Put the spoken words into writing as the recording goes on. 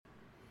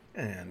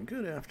And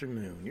good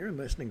afternoon. You're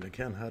listening to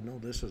Ken Hudnall.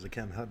 This is the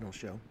Ken Hudnall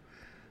Show.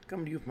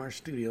 Coming to you from our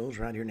studios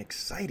right here in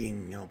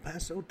exciting El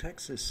Paso,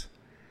 Texas.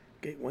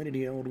 Gateway to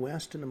the Old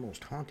West and the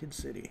most haunted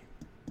city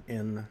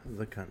in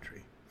the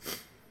country.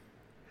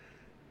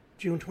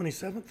 June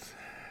 27th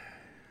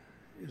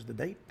is the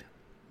date.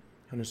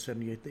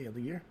 178th day of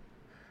the year.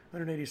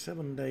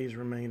 187 days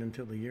remain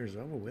until the year's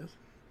over with.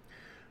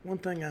 One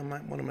thing I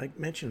might want to make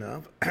mention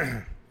of,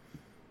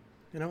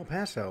 in El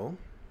Paso,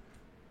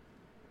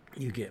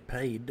 you get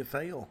paid to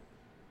fail.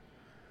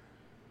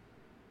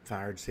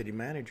 Fired city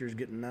manager's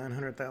getting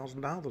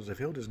 $900,000 if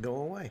he'll just go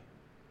away.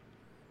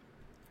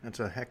 That's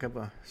a heck of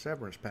a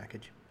severance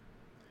package.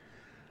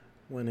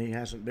 When he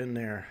hasn't been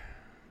there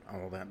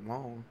all that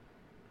long.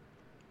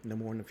 No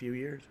more than a few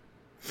years.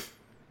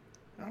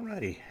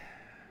 Alrighty.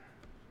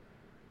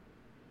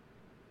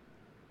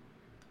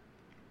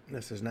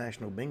 This is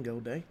National Bingo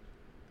Day.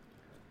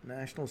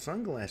 National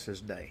Sunglasses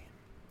Day.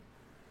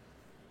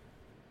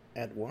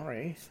 At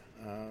Wari,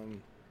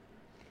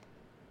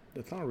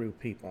 the Tharu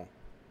people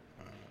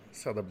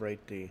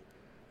celebrate the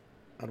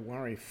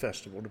Adwari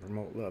Festival to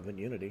promote love and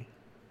unity.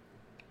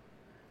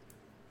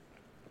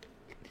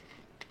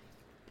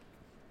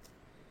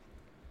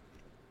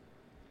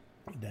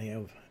 Day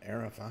of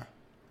Arafah.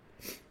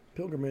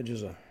 Pilgrimage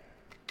is a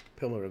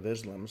pillar of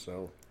Islam,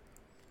 so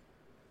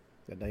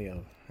the day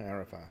of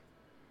Arafah.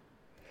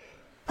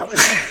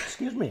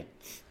 Excuse me.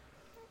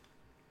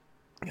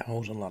 It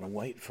holds a lot of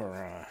weight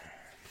for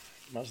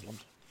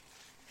Muslims.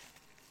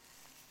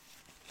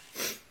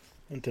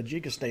 In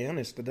Tajikistan,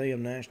 it's the Day of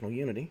National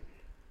Unity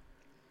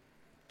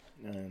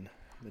and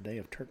the Day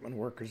of Turkmen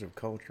Workers of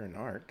Culture and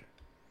Art.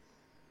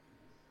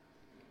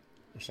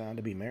 The Sound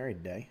to Be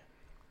Married Day.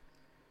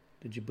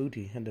 The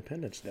Djibouti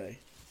Independence Day.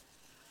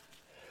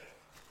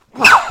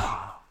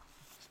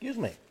 Excuse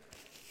me.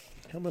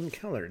 Helen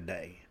Keller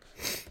Day.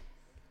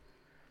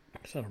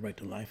 Celebrate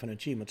the life and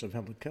achievements of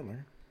Helen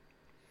Keller.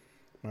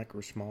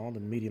 Micro, Small,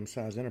 and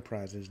Medium-Sized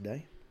Enterprises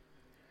Day.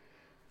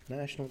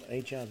 National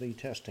HIV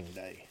Testing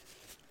Day.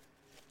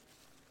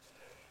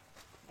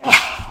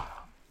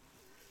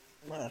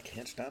 Well, I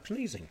can't stop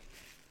sneezing.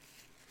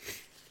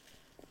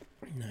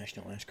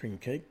 National Ice Cream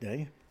Cake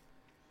Day.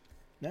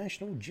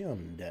 National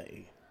Gem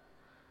Day.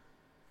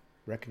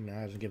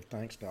 Recognize and give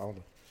thanks to all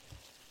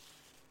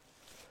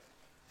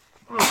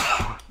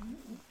the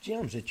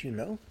gems that you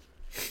know.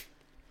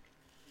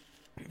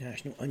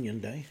 National Onion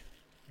Day.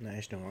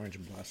 National Orange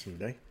Blossom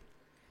Day.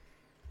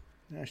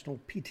 National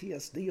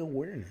PTSD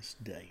Awareness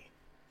Day.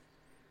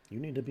 You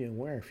need to be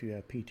aware if you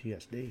have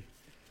PTSD.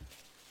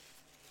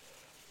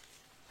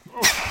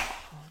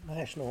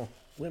 National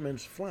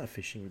Women's Fly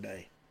Fishing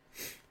Day.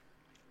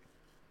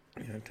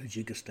 And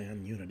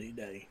Tajikistan Unity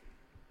Day.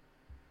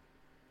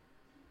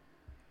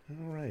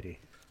 Alrighty.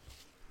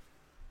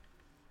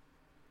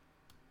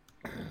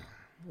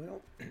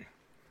 Well, in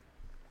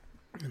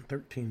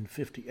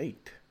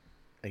 1358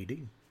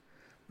 AD,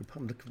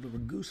 Republic of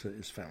Ragusa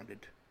is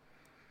founded.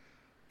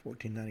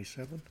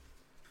 1497,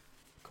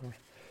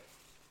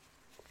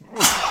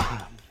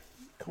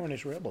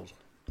 Cornish rebels,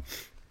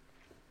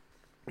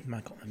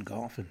 Michael and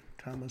Gough and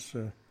Thomas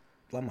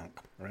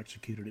Flammock are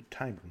executed at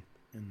Tyburn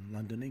in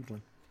London,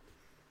 England.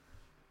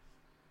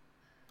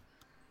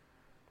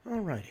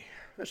 Alrighty,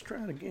 let's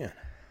try it again.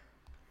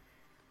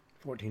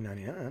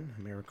 1499,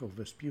 Amerigo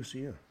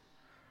Vespucci on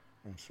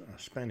a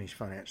Spanish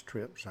finance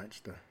trip sights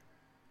the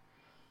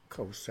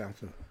coast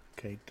south of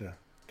Cape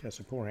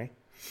Cassiopore.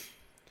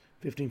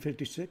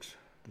 1556,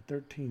 the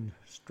 13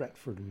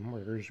 Stratford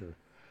martyrs are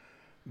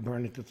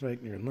burned at the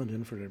stake near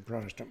London for their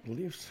Protestant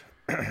beliefs.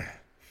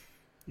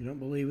 You don't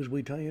believe as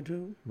we tell you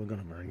to? We're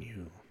going to burn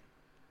you.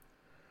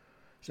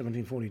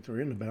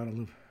 1743, in the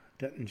Battle of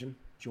Dettingen,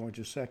 George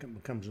II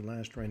becomes the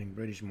last reigning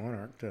British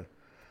monarch to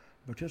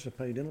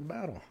participate in a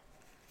battle.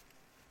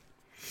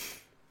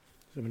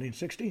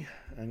 1760,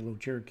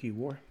 Anglo-Cherokee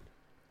War.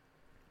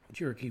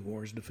 Cherokee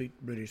Wars defeat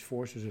British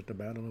forces at the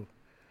Battle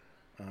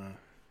of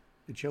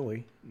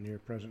Ichowie, near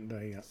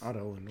present-day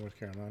Otto in North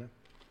Carolina.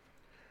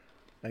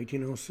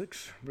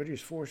 1806,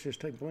 British forces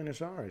take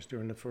Buenos Aires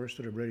during the first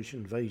of the British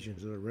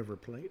invasions of the River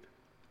Plate.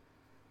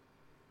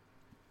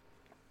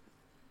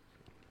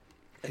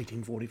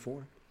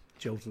 1844,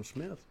 Joseph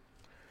Smith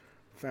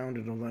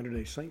founded the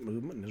Latter-day Saint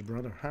movement, and his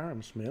brother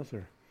Hiram Smith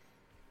are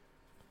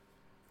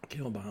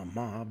killed by a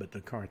mob at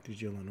the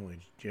Carthage, Illinois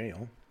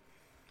jail.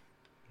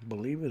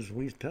 Believe as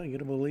we tell you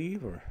to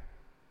believe, or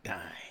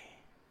die.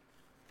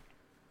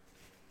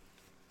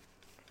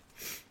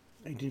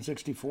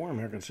 1864,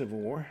 American Civil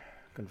War.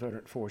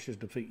 Confederate forces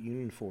defeat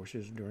Union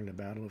forces during the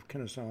Battle of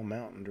Kennesaw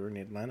Mountain during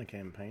the Atlanta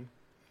Campaign.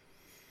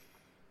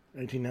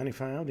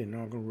 1895, the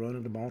inaugural run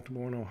of the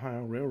Baltimore and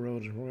Ohio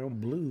Railroad's Royal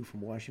Blue from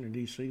Washington,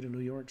 D.C. to New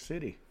York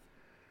City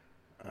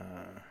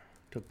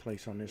took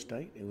place on this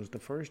date. It was the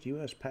first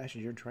U.S.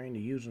 passenger train to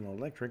use an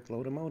electric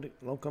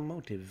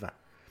locomotive. I'd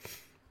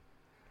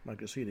like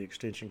to see the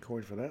extension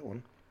cord for that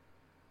one.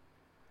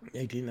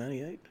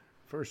 1898,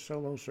 first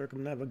solo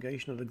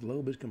circumnavigation of the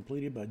globe is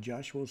completed by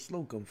Joshua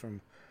Slocum from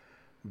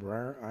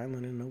Brer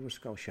Island in Nova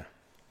Scotia.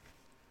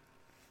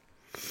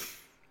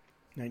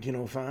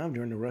 1905,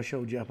 during the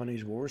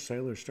Russo-Japanese War,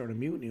 sailors started a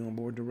mutiny on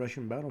board the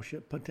Russian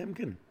battleship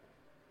Potemkin.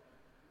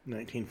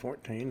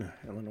 1914,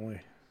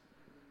 Illinois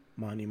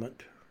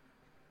monument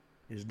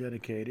is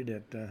dedicated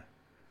at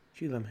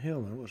Cheatham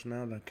Hill, what's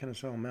now the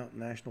Kennesaw Mountain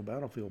National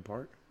Battlefield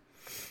Park.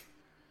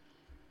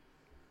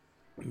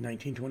 In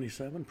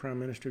 1927, Prime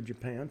Minister of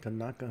Japan,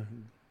 Tanaka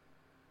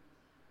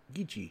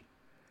Gichi,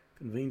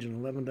 convenes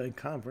an 11-day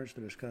conference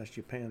to discuss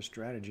Japan's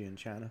strategy in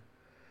China.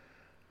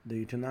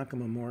 The Tanaka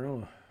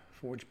Memorial, a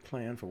forged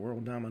plan for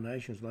world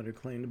domination, is later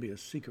claimed to be a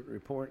secret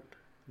report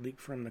leaked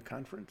from the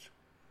conference.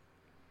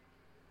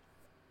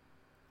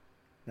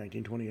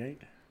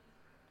 1928,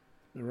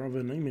 the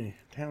Rovaniemi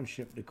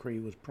Township Decree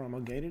was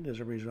promulgated, as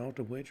a result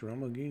of which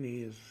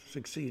Rovaniemi is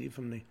succeeded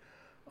from the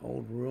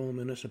old rural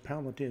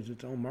municipality as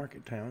its own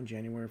market town,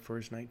 January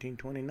 1st,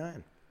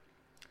 1929.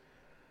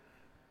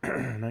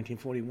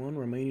 1941,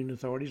 Romanian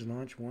authorities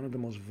launched one of the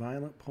most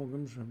violent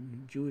pogroms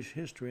of Jewish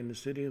history in the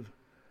city of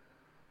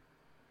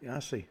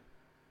Iasi,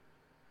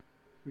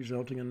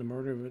 resulting in the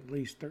murder of at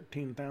least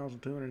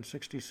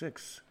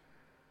 13,266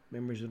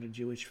 members of the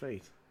Jewish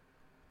faith.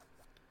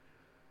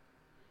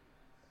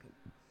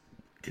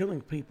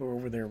 Killing people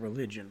over their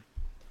religion,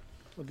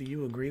 whether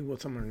you agree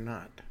with them or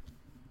not,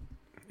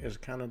 is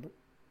kind of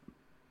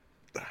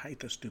the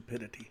height of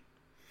stupidity.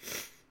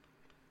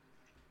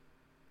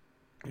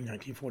 In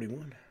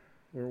 1941,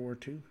 World War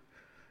II,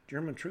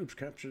 German troops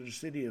captured the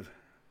city of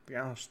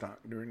Bialystok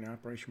during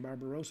Operation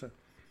Barbarossa.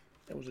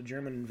 That was a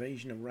German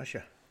invasion of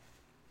Russia.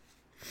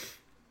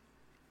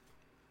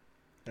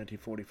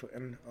 1944,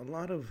 and a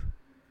lot of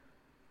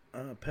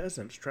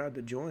peasants tried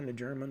to join the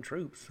German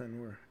troops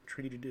and were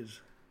treated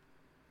as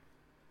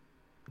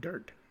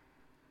dirt.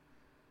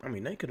 I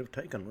mean, they could have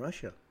taken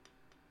Russia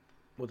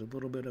with a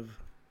little bit of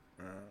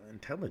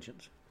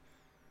intelligence.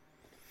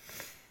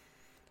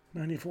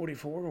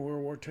 1944,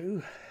 World War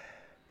II.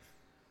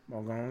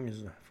 Malgong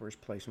is the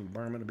first place in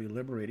Burma to be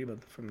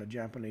liberated from the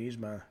Japanese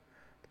by the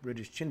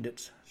British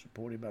Chindits,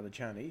 supported by the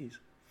Chinese.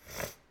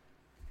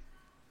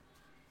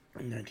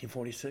 In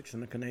 1946,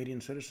 in the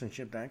Canadian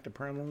Citizenship Act, the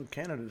Parliament of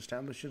Canada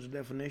establishes a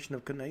definition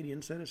of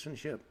Canadian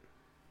citizenship.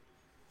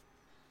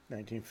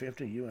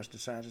 1950, the U.S.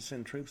 decides to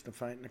send troops to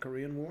fight in the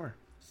Korean War.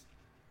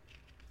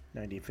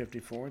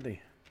 1954, the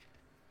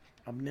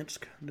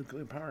Obninsk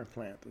nuclear power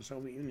plant, the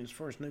Soviet Union's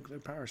first nuclear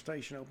power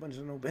station, opens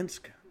in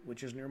Obinsk,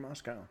 which is near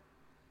Moscow.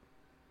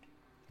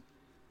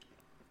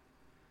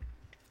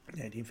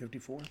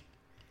 1954,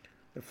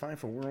 the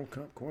FIFA World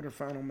Cup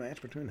quarterfinal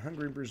match between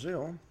Hungary and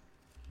Brazil,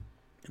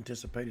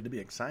 anticipated to be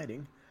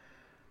exciting,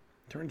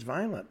 turns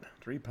violent.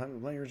 3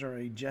 players are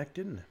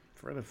ejected, and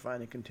further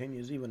fighting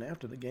continues even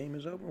after the game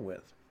is over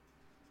with.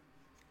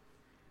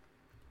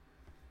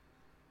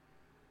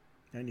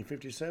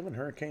 1957,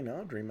 Hurricane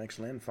Audrey makes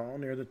landfall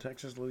near the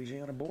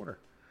Texas-Louisiana border.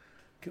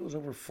 Kills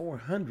over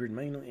 400,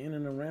 mainly in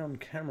and around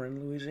Cameron,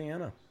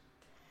 Louisiana.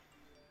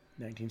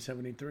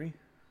 1973,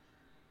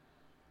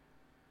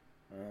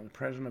 the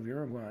president of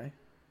Uruguay,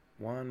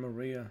 Juan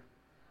Maria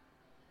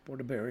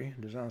Bordaberry,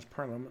 dissolves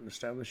parliament and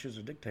establishes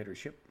a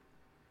dictatorship.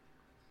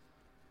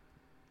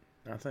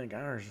 I think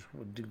ours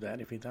would do that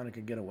if he thought he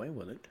could get away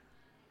with it.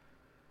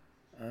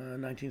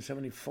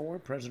 1974,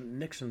 President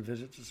Nixon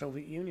visits the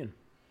Soviet Union.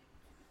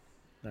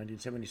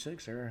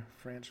 1976, Air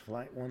France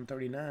Flight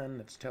 139,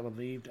 that's Tel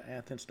Aviv to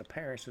Athens to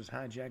Paris, is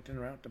hijacked en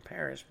route to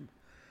Paris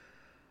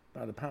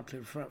by the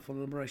Popular Front for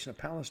the Liberation of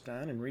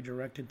Palestine and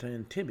redirected to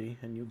Entebbe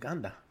in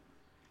Uganda,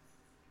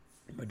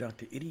 where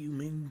Dr. Idi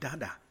Amin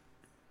Dada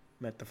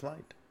met the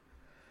flight.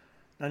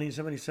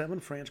 1977,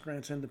 France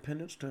grants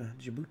independence to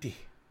Djibouti.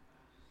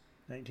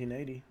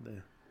 1980,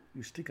 the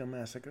Ustica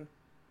Massacre.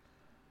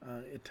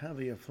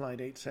 Itavia Flight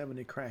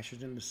 870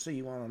 crashes in the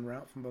sea while en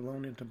route from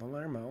Bologna to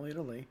Palermo,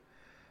 Italy,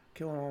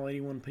 killing all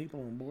 81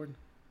 people on board.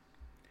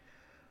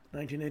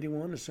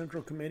 1981, the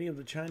Central Committee of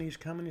the Chinese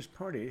Communist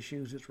Party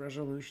issues its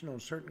resolution on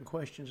certain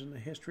questions in the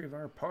history of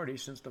our party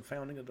since the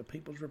founding of the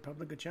People's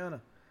Republic of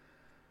China.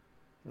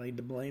 Laid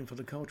the blame for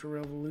the Cultural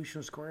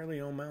Revolution squarely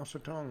on Mao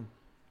Zedong.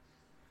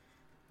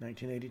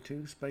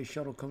 1982, Space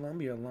Shuttle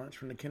Columbia launched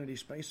from the Kennedy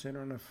Space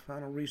Center on a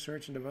final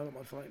research and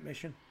development flight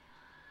mission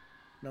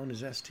known as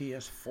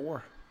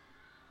STS-4.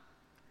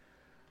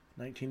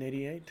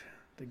 1988,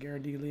 the Gare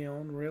de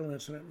Lyon rail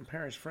incident in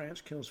Paris,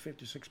 France, kills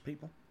 56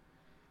 people.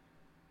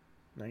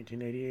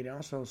 1988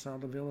 also saw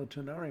the Villa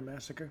Tunari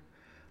massacre.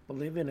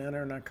 Bolivian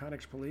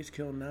anti-narcotics police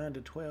killed 9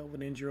 to 12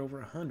 and injure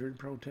over 100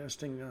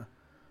 protesting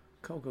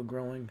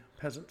cocoa-growing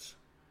peasants.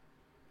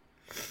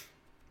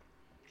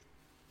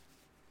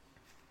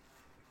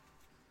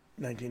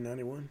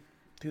 1991,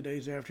 2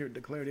 days after it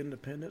declared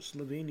independence,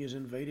 Slovenia is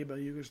invaded by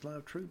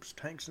Yugoslav troops,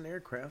 tanks, and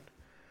aircraft,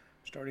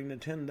 starting the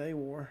 10-day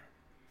war.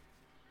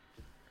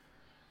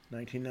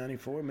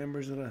 1994,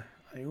 members of the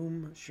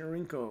Aum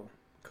Shinrikyo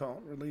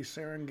cult released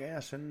sarin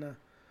gas in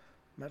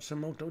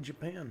Matsumoto,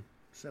 Japan.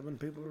 7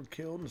 people were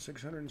killed and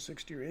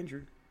 660 are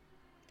injured.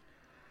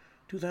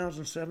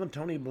 2007,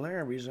 Tony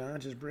Blair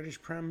resigns as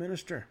British Prime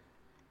Minister,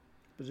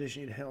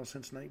 position he'd held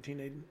since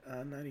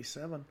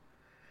 1997.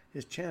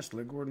 His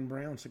Chancellor, Gordon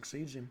Brown,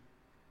 succeeds him.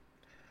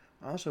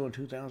 Also in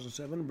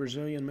 2007,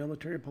 Brazilian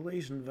military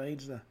police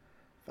invades the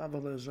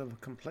favelas of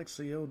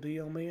Complexo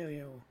del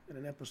Meio in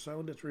an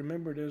episode that's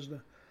remembered as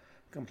the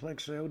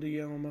Complexo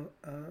del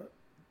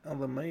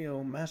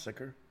Meio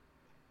massacre.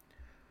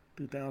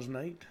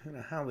 2008, in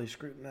a highly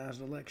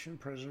scrutinized election,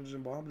 President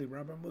Zimbabwe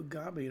Robert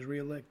Mugabe is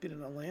re-elected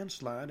in a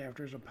landslide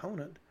after his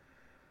opponent,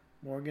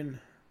 Morgan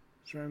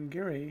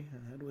Tsvangirai,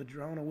 had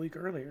withdrawn a week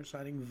earlier,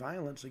 citing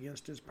violence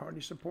against his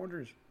party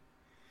supporters.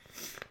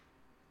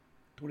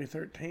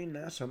 2013,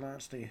 NASA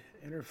launched the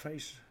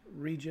Interface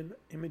Region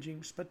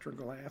Imaging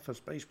Spectrograph, a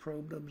space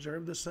probe to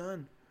observe the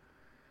sun.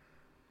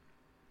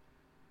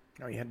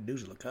 All you had to do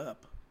is look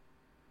up.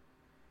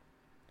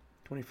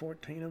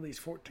 2014, at least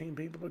 14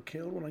 people are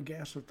killed when a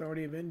gas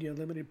authority of India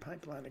limited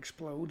pipeline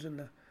explodes in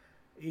the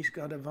East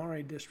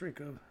Godavari district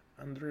of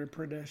Andhra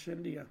Pradesh,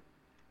 India.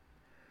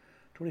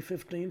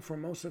 2015,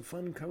 Formosa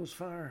Fun Coast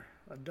Fire,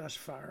 a dust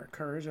fire,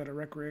 occurs at a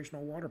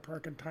recreational water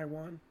park in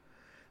Taiwan.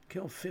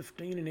 Killed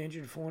 15 and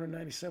injured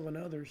 497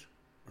 others.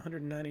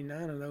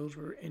 199 of those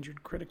were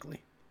injured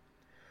critically.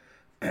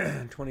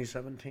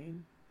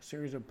 2017, a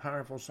series of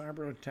powerful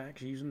cyber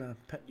attacks using the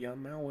Petya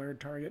malware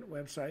target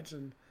websites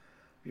and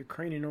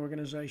Ukrainian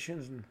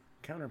organizations and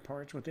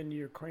counterparts within the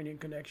Ukrainian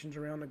connections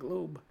around the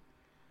globe.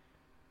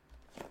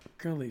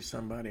 Clearly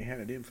somebody had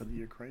it in for the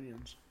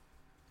Ukrainians.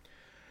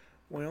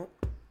 Well,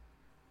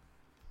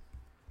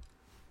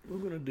 we're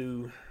going to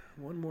do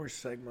one more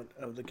segment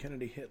of the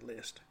Kennedy hit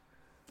list.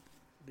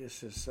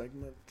 This is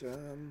segment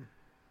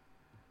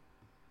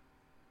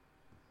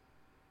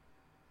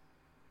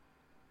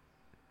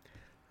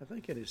I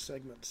think it is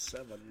segment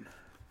 7,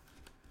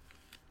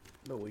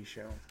 but we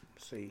shall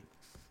see.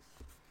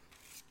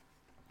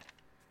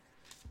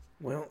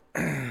 Well,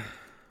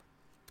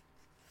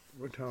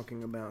 we're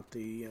talking about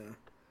the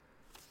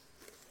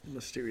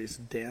mysterious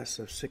deaths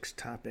of 6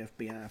 top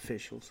FBI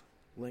officials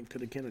linked to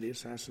the Kennedy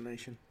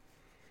assassination.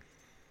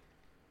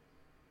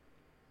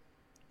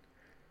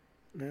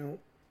 Now,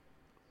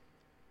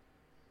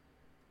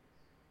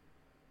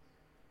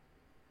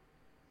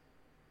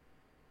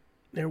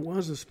 there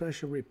was a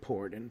special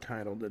report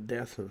entitled The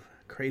Death of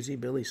Crazy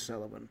Billy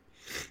Sullivan.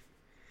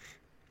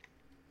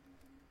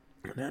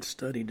 And that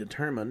study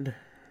determined,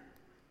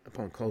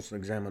 upon close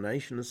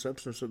examination, the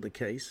substance of the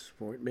case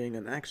for it being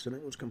an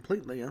accident was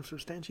completely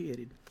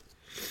unsubstantiated.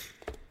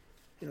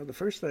 You know, the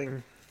first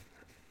thing,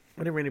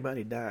 whenever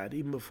anybody died,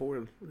 even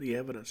before the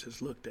evidence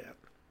is looked at,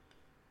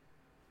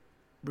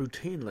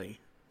 routinely,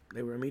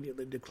 they were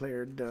immediately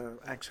declared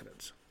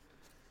accidents.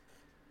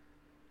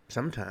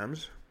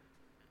 Sometimes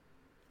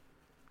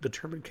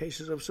determined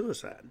cases of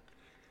suicide.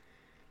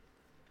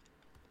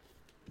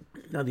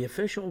 Now, the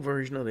official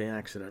version of the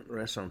accident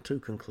rests on 2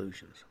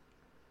 conclusions.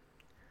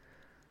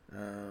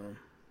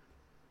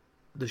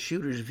 The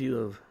shooter's view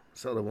of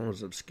Sullivan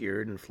was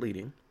obscured and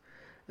fleeting,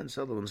 and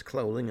Sullivan's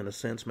clothing, in a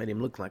sense, made him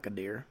look like a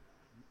deer.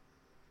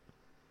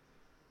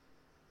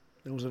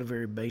 Those are the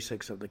very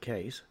basics of the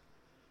case.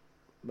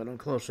 But on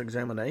close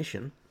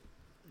examination,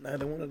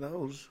 neither one of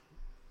those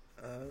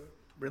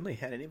really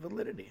had any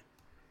validity.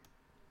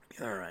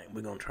 All right,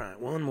 we're going to try it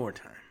one more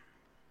time.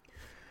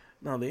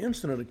 Now, the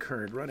incident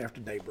occurred right after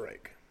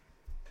daybreak.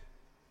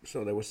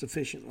 So there was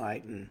sufficient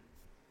light and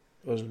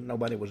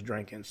nobody was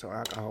drinking, so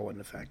alcohol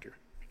wasn't a factor.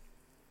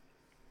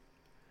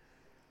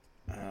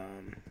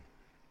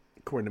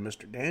 According to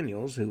Mr.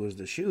 Daniels, who was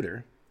the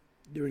shooter,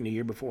 during the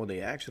year before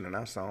the accident,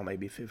 I saw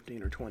maybe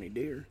 15 or 20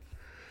 deer.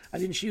 I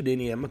didn't shoot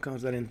any of them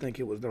because I didn't think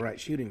it was the right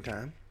shooting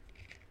time.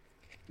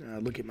 I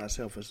look at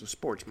myself as a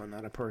sportsman,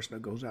 not a person who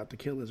goes out to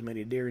kill as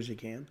many deer as he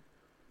can.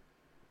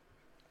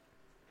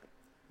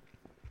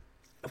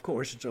 Of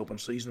course, it's open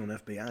season on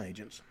FBI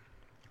agents.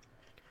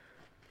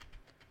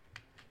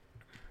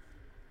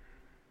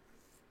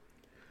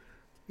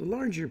 The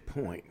larger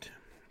point,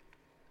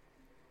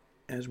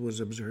 as was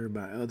observed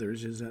by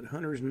others, is that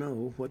hunters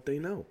know what they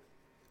know,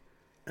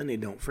 and they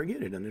don't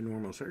forget it under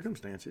normal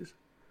circumstances.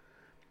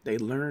 They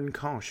learn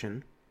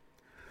caution,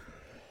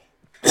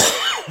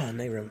 and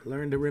they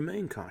learn to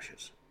remain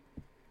cautious.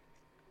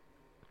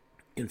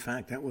 In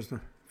fact, that was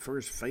the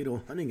first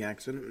fatal hunting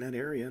accident in that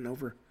area in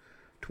over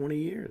 20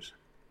 years.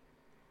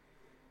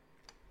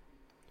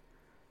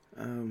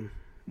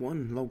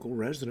 One local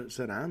resident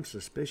said, "I'm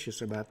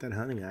suspicious about that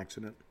hunting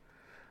accident.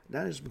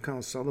 That is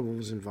because Sullivan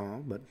was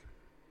involved, but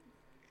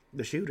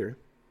the shooter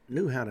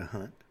knew how to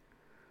hunt.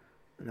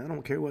 And I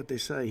don't care what they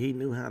say, he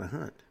knew how to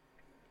hunt."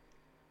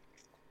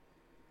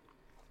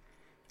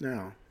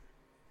 Now,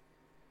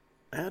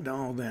 add to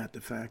all that the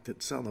fact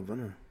that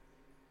Sullivan,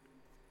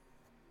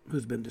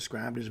 who's been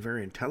described as a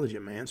very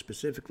intelligent man,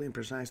 specifically and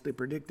precisely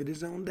predicted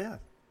his own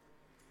death.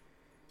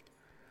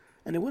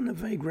 And it wasn't a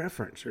vague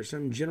reference or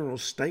some general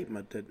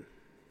statement that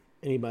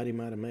anybody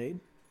might have made.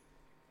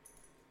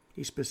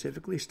 He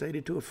specifically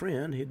stated to a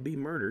friend he'd be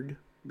murdered,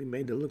 be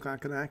made to look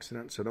like an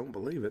accident, so don't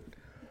believe it.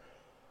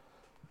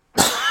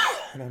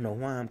 I don't know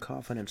why I'm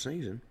coughing and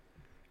sneezing.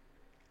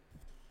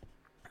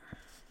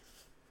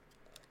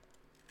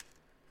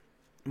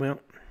 Well,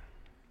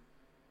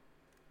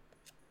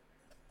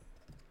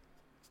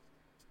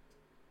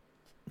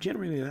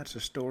 Generally, that's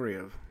a story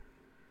of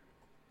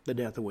the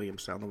death of William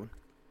Sullivan.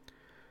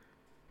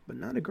 But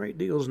not a great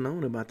deal is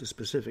known about the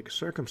specific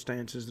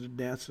circumstances of the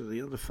deaths of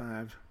the other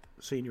 5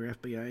 senior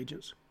FBI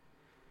agents.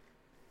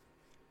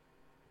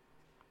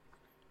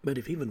 But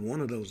if even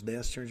one of those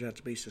deaths turns out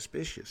to be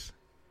suspicious,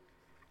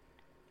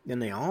 then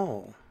they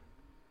all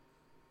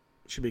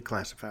should be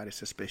classified as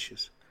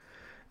suspicious.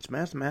 It's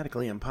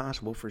mathematically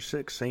impossible for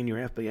 6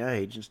 senior FBI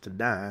agents to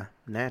die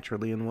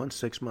naturally in one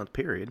 6-month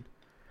period,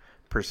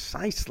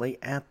 precisely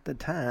at the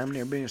time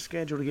they're being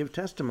scheduled to give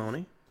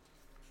testimony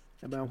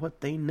about what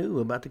they knew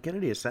about the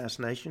Kennedy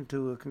assassination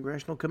to a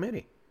congressional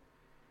committee.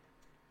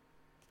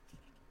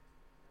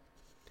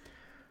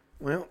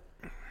 Well,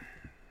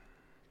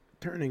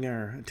 turning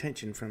our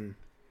attention from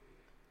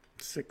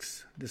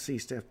 6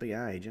 deceased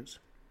FBI agents,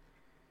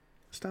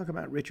 let's talk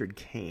about Richard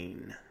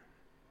Kane.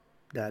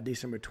 Died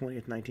December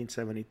 20th,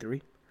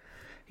 1973.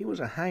 He was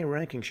a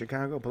high-ranking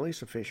Chicago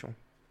police official,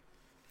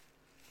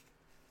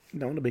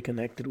 known to be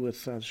connected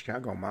with the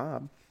Chicago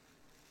mob.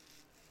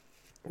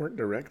 Worked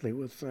directly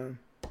with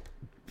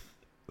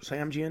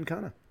Sam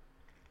Giancana.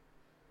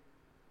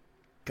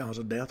 Cause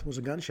of death was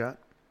a gunshot.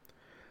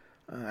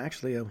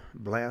 Actually, a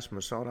blast from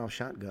a sawed-off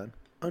shotgun.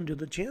 Under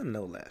the chin,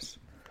 no less.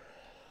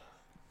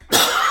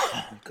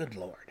 Good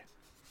Lord.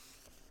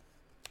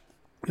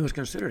 It was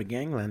considered a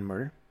gangland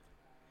murder.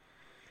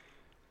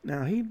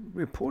 Now, he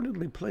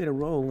reportedly played a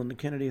role in the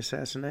Kennedy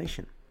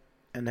assassination,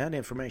 and that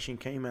information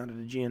came out of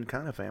the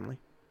Giancana family.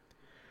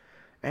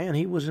 And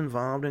he was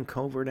involved in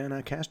covert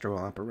anti-Castro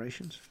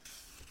operations.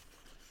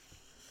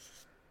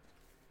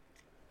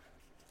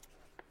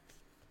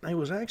 He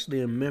was actually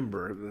a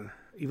member of the,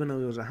 even though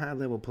he was a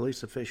high-level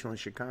police official in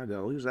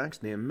Chicago, he was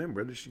actually a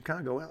member of the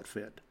Chicago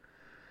outfit.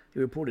 He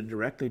reported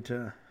directly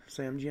to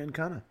Sam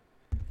Giancana,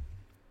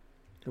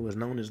 who was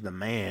known as the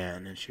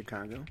Man in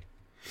Chicago.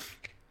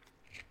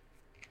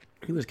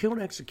 He was killed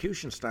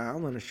execution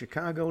style in a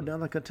Chicago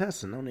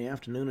delicatessen on the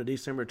afternoon of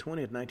December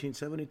 20th,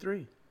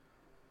 1973.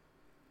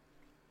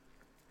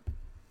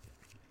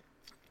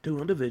 2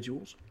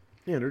 individuals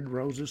entered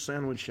Rose's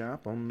sandwich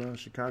shop on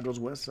Chicago's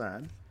west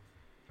side,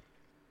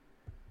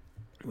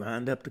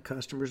 lined up the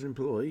customers'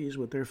 employees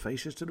with their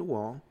faces to the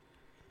wall,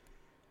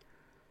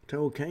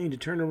 told Kane to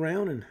turn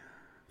around and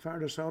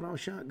fired a sawed-off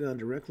shotgun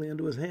directly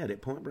into his head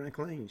at point-blank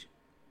range.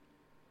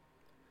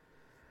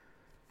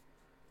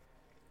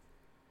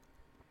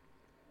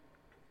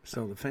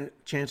 So the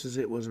chances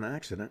it was an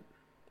accident,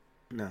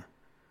 no,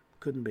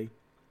 couldn't be.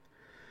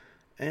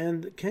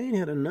 And Kane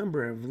had a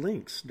number of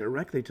links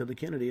directly to the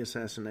Kennedy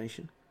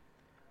assassination.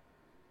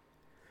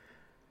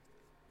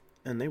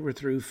 And they were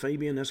through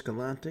Fabian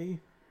Escalante.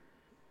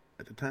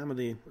 At the time of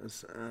the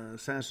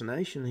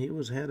assassination, he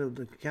was head of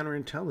the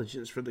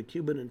counterintelligence for the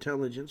Cuban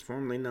intelligence,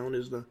 formerly known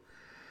as the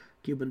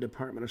Cuban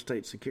Department of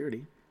State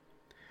Security.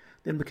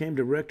 Then became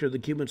director of the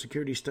Cuban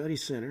Security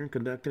Studies Center and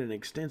conducted an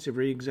extensive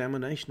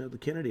re-examination of the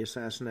Kennedy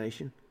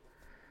assassination,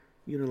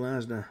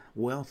 utilized a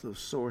wealth of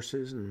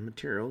sources and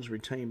materials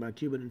retained by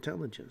Cuban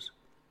intelligence.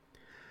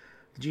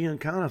 The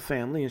Giancana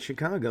family in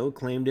Chicago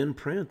claimed in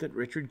print that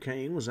Richard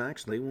Kane was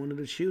actually one of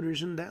the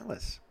shooters in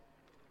Dallas.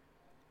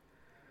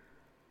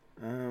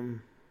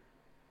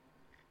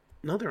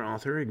 Another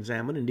author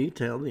examined in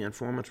detail the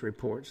informant's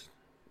reports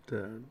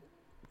to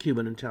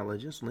Cuban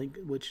intelligence,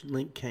 which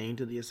linked Kane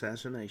to the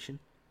assassination.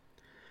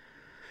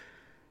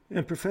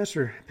 And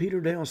Professor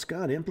Peter Dale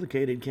Scott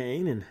implicated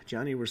Kane and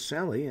Johnny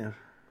Rosselli,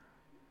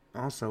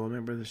 also a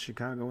member of the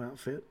Chicago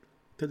outfit,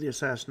 to the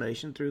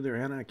assassination through their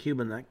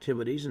anti-Cuban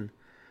activities, and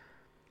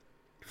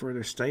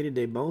further stated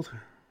they both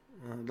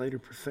later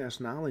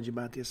professed knowledge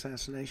about the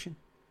assassination.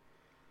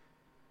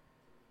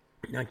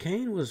 Now,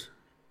 Kane was,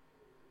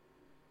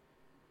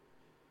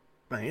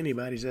 by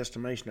anybody's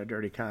estimation, a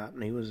dirty cop,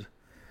 and he was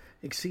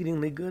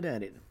exceedingly good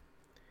at it.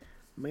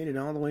 Made it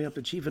all the way up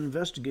to chief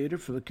investigator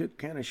for the Cook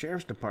County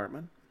Sheriff's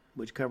Department,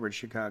 which covered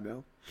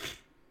Chicago.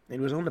 He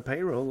was on the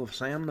payroll of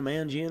Sam the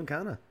Man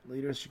Giancana,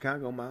 leader of the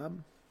Chicago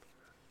mob.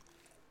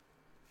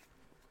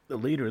 The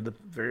leader of the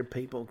very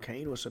people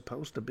Kane was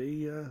supposed to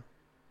be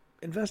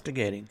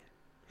investigating.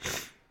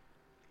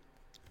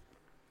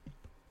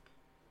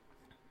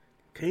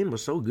 Kane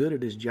was so good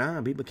at his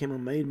job, he became a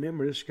made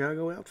member of the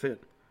Chicago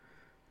outfit.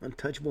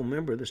 Untouchable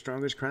member of the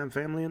strongest crime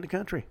family in the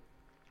country.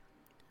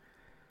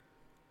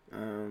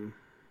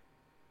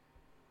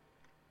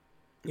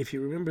 If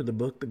you remember the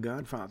book The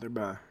Godfather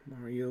by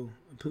Mario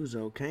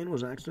Puzo, Kane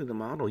was actually the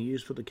model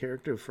used for the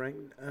character of Frank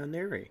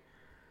Neri,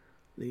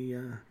 the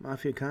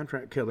mafia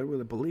contract killer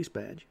with a police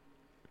badge.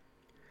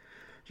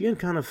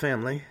 Giancana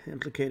family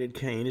implicated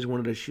Kane as one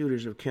of the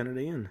shooters of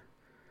Kennedy, and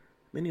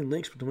many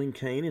links between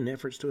Kane and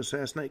efforts to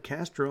assassinate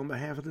Castro on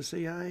behalf of the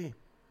CIA.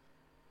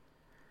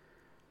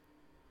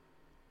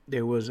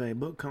 There was a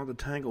book called The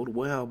Tangled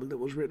Web that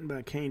was written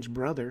by Kane's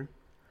brother.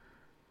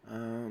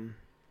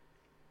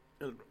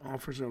 It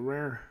offers a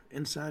rare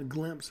inside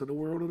glimpse of the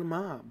world of the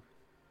mob.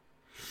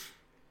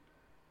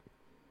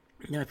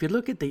 Now, if you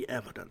look at the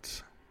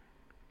evidence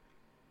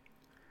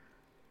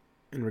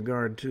in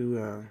regard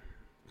to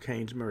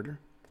Kane's murder,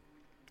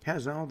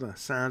 Has all the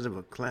signs of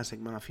a classic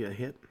mafia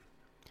hit.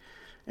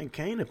 And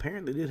Kane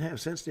apparently did have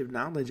sensitive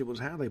knowledge that was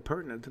highly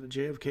pertinent to the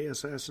JFK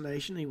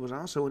assassination. He was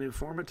also an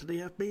informant to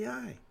the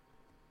FBI,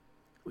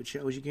 which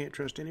shows you can't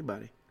trust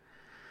anybody.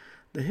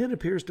 The hit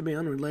appears to be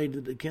unrelated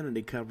to the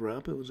Kennedy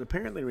cover-up. It was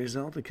apparently a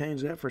result of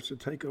Kane's efforts to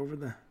take over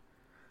the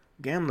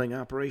gambling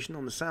operation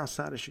on the south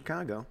side of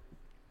Chicago.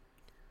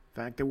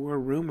 In fact, there were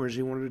rumors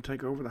he wanted to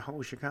take over the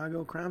whole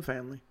Chicago crime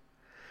family.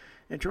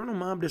 Internal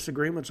mob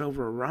disagreements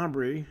over a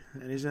robbery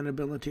and his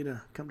inability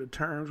to come to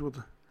terms with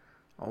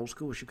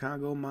old-school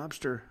Chicago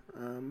mobster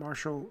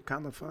Marshall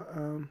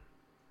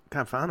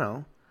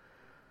Califano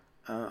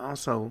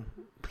also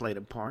played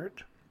a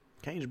part.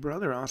 Kane's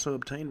brother also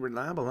obtained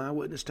reliable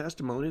eyewitness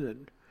testimony that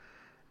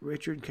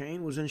Richard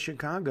Kane was in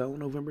Chicago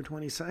November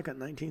 22nd,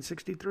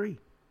 1963.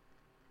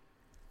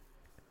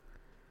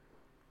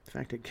 The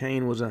fact that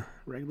Kane was a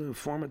regular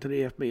informant to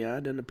the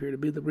FBI doesn't appear to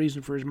be the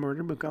reason for his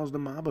murder, because the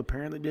mob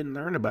apparently didn't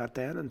learn about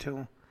that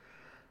until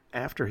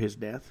after his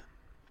death.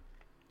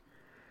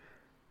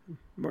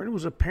 Murder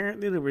was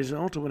apparently the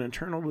result of an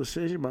internal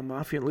decision by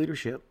mafia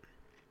leadership.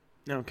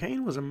 Now,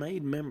 Kane was a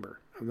made member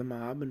of the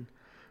mob and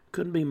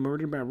couldn't be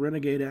murdered by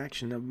renegade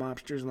action of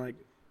mobsters like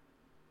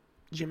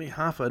Jimmy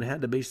Hoffa. It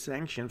had to be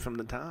sanctioned from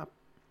the top.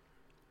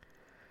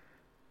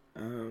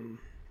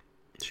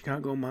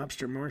 Chicago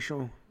mobster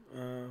Marshall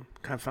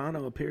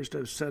Califano appears to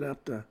have set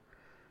up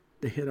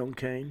the hit on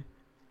Kane.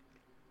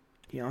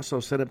 He also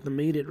set up the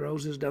meet at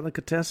Rose's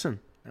Delicatessen.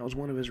 That was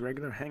one of his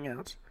regular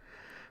hangouts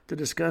to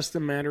discuss the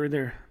matter of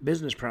their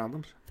business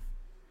problems.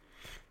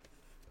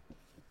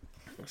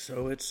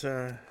 So it's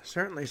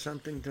certainly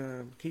something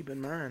to keep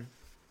in mind.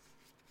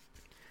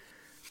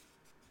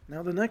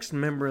 Now, the next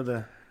member of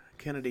the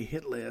Kennedy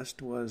hit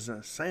list was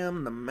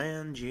Sam the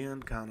Man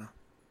Giancana,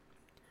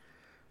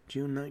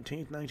 June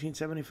 19th,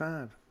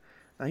 1975.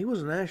 Now, he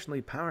was a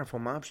nationally powerful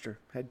mobster,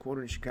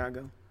 headquartered in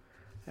Chicago,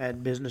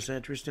 had business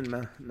interests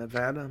in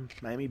Nevada,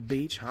 Miami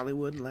Beach,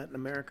 Hollywood, and Latin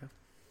America.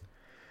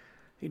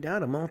 He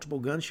died of multiple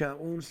gunshot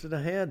wounds to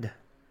the head.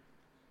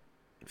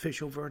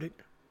 Official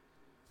verdict: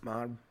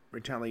 mob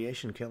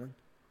retaliation killing.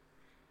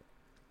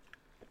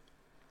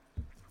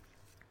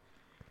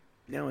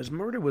 Now, his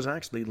murder was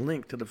actually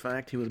linked to the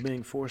fact he was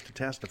being forced to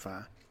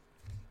testify.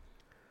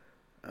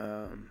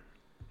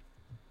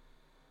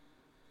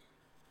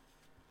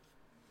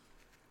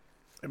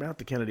 About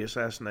the Kennedy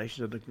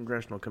assassination of the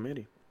Congressional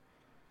Committee.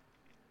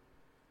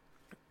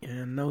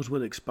 And those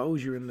with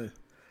exposure in the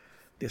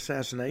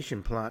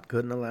assassination plot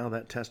couldn't allow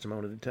that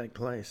testimony to take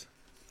place.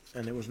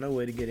 And there was no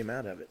way to get him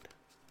out of it.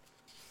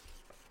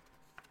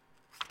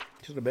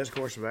 So the best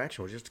course of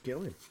action was just to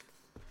kill him.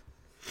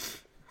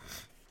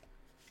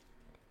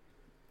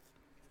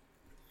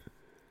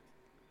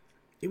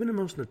 Even the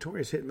most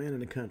notorious hitman in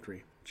the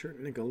country,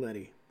 Curt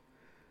Nicoletti,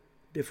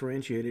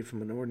 differentiated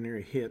from an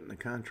ordinary hit in the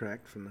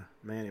contract from the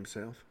man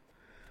himself.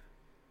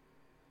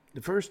 The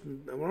first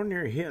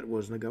ordinary hit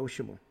was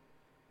negotiable.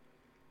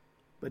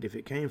 But if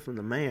it came from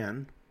the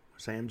man,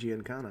 Sam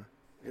Giancana,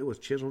 it was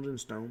chiseled in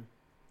stone.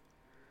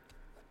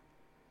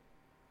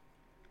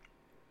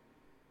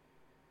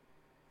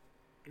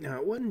 Now,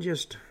 it wasn't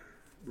just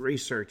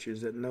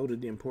researchers that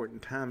noted the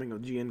important timing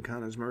of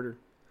Giancana's murder.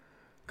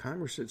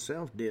 Congress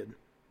itself did.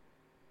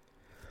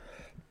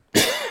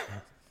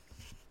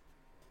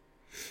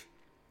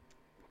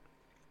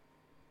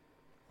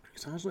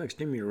 It's also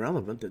extremely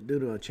relevant that due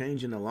to a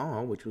change in the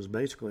law, which was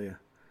basically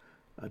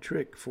a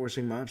trick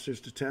forcing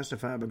mobsters to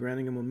testify by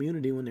granting them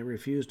immunity when they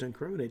refused to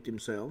incriminate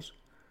themselves,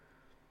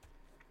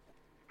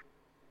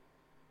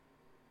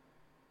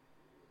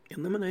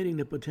 eliminating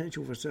the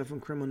potential for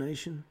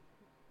self-incrimination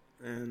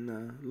and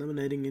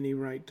eliminating any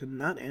right to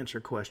not answer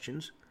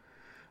questions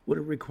would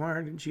have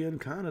required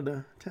Giancana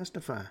to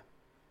testify.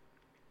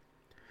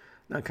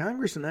 Now,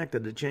 Congress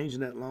enacted a change in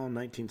that law in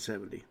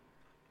 1970.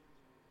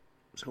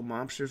 So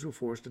mobsters were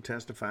forced to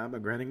testify by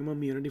granting them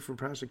immunity from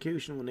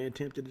prosecution when they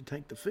attempted to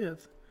take the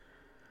fifth.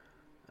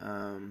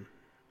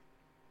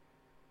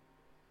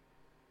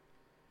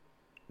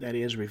 That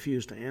is,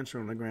 refused to answer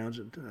on the grounds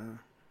that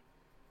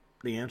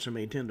the answer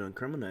may tend to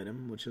incriminate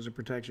them, which is a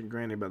protection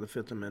granted by the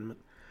Fifth Amendment.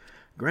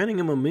 Granting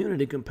them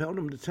immunity compelled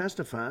them to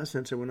testify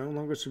since they were no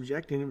longer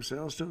subjecting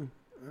themselves to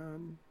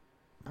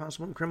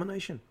possible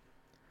incrimination.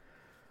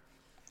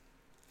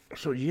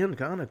 So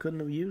Giancana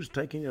couldn't have used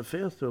taking a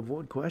fifth to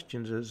avoid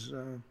questions as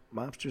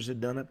mobsters had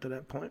done up to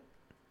that point.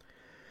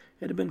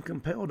 He had been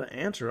compelled to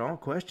answer all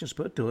questions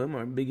put to him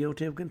or be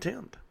guilty of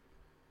contempt.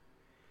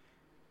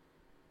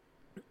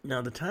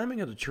 Now, the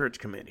timing of the church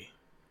committee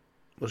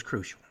was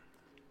crucial,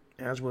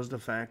 as was the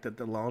fact that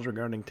the laws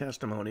regarding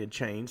testimony had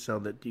changed so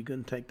that you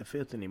couldn't take the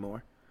fifth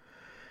anymore.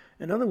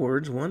 In other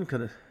words, one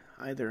could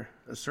either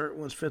assert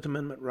one's Fifth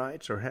Amendment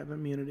rights or have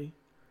immunity,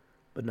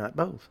 but not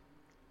both.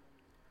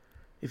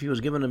 If he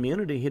was given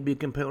immunity, he'd be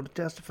compelled to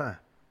testify.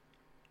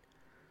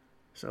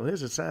 So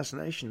his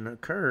assassination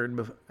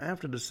occurred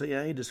after the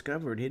CIA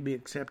discovered he'd be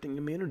accepting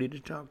immunity to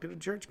talk to the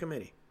church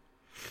committee.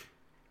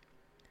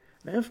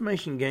 The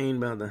information gained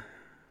by the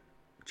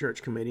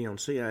Church Committee on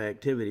CIA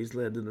Activities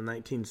led to the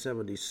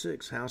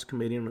 1976 House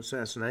Committee on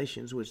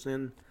Assassinations, which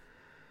then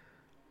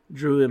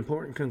drew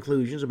important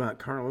conclusions about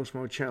Carlos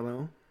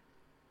Marcello.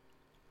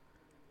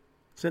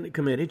 Senate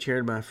Committee,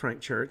 chaired by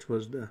Frank Church,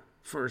 was the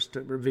first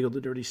to reveal the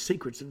dirty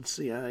secrets of the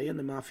CIA and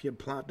the mafia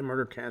plot to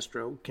murder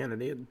Castro.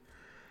 Kennedy had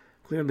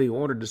clearly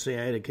ordered the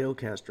CIA to kill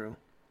Castro,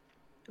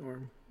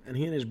 and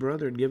he and his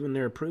brother had given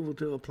their approval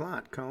to a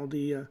plot called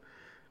the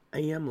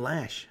A.M.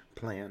 Lash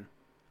Plan.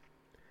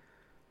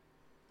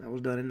 That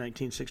was done in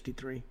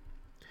 1963.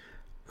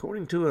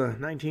 According to a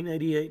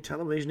 1988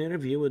 television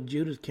interview with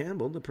Judith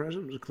Campbell, the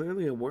president was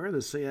clearly aware of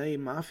the CIA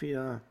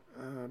mafia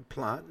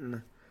plot, and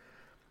the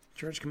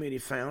Church Committee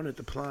found that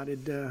the plot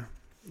had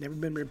never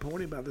been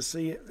reported by the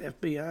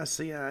FBI,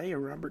 CIA, or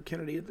Robert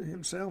Kennedy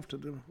himself to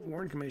the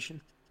Warren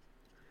Commission.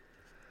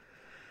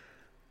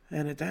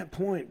 And at that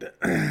point,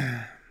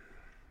 the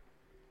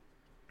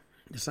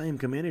same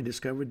committee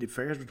discovered the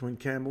affairs between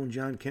Campbell and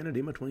John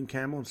Kennedy, between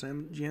Campbell and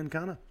Sam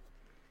Giancana.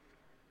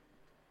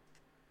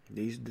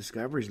 These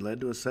discoveries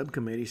led to a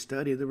subcommittee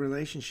study of the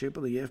relationship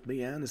of the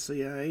FBI and the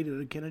CIA to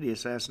the Kennedy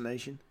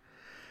assassination,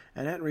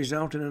 and that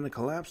resulted in the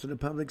collapse of the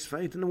public's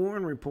faith in the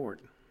Warren Report,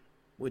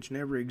 which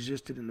never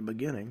existed in the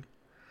beginning.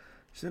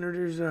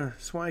 Senators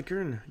Schweiker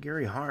and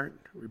Gary Hart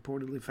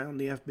reportedly found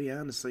the FBI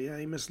and the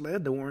CIA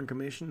misled the Warren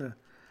Commission to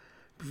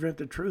prevent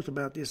the truth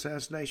about the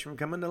assassination from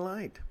coming to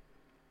light.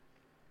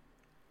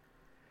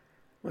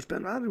 Well, it's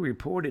been widely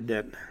reported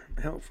that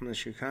help from the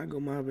Chicago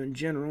mob in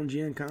general, and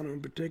Giancana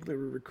in particular,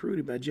 were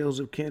recruited by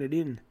Joseph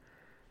Kennedy,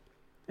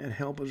 and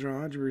helpers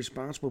odds were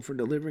responsible for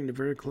delivering the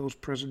very close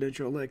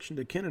presidential election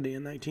to Kennedy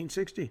in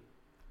 1960.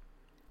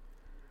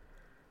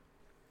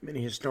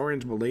 Many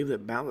historians believe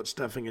that ballot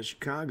stuffing in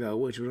Chicago,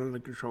 which was under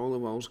the control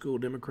of old-school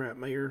Democrat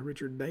Mayor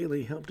Richard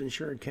Daley, helped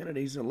ensure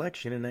Kennedy's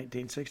election in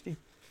 1960.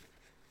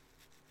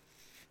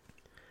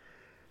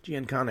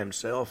 Giancana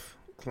himself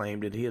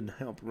claimed that he had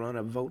helped run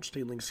a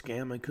vote-stealing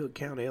scam in Cook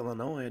County,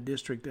 Illinois, a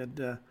district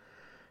that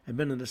had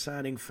been the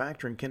deciding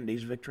factor in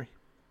Kennedy's victory.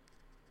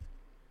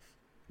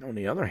 On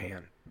the other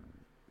hand,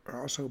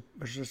 there also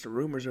persisted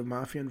rumors of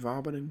mafia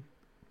involvement in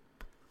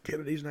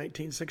Kennedy's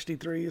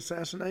 1963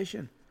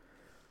 assassination,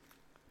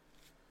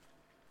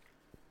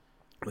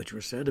 which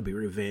were said to be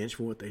revenge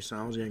for what they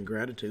saw as the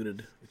ingratitude of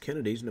the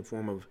Kennedys in the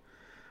form of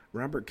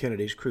Robert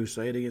Kennedy's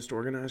crusade against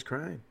organized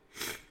crime.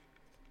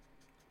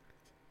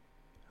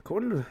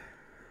 According to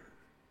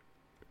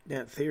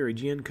that theory,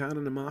 Giancana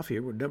and the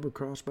Mafia were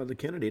double-crossed by the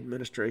Kennedy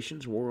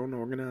administration's war on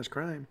organized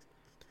crime.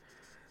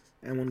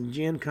 And when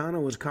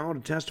Giancana was called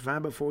to testify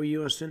before a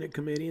U.S. Senate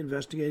committee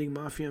investigating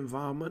Mafia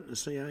involvement in the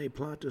CIA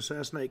plot to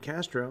assassinate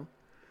Castro,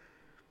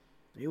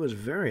 he was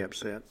very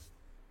upset.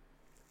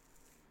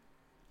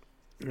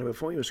 And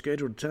before he was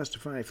scheduled to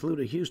testify, he flew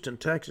to Houston,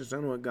 Texas,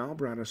 underwent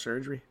gallbladder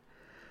surgery.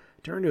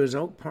 Returned to his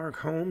Oak Park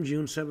home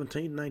June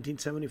 17,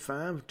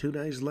 1975. 2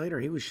 days later,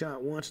 he was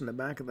shot once in the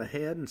back of the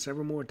head and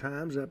several more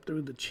times up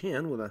through the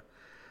chin with a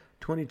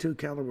 .22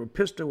 caliber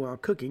pistol while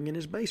cooking in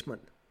his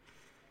basement.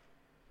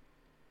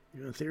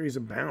 Theories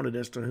abounded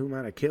as to who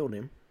might have killed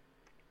him.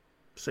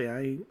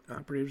 CIA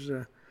operatives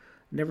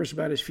never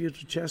survived his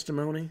future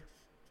testimony.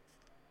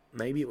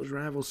 Maybe it was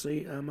rival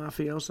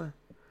mafiosa,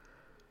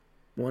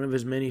 one of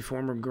his many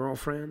former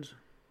girlfriends.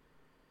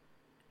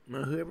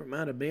 Well, whoever it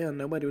might have been,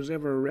 nobody was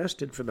ever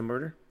arrested for the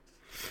murder.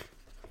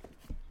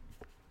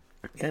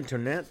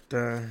 Antoinette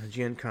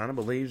Giancana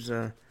believes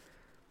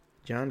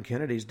John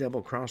Kennedy's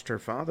double-crossed her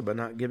father by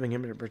not giving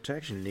him the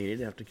protection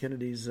needed after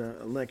Kennedy's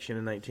election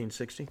in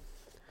 1960.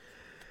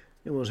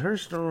 It was her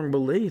strong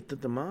belief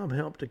that the mob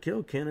helped to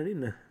kill Kennedy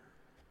and the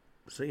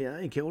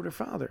CIA killed her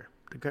father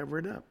to cover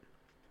it up.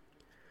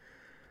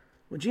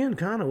 Well,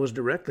 Giancana was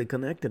directly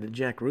connected to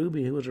Jack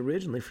Ruby, who was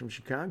originally from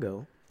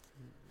Chicago.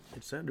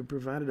 It said to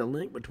provided a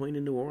link between the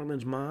New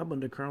Orleans mob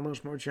and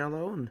Carlos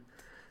Marcello, and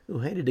who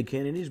hated the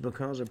Kennedys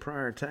because of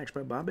prior attacks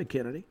by Bobby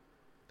Kennedy.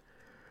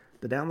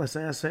 The Dallas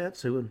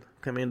assets, who would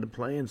come into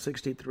play in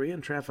 '63,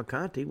 and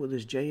Trafficante with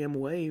his JM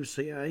Wave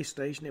CIA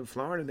station in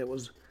Florida that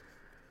was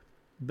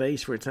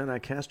base for its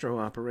anti-Castro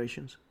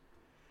operations.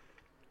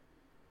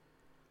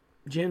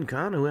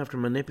 Giancana, who after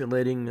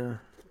manipulating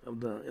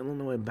of the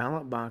Illinois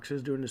ballot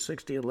boxes during the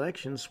 '60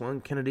 election, swung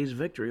Kennedy's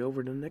victory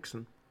over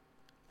Nixon.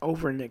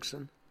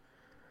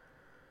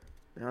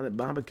 Now that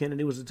Bobby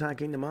Kennedy was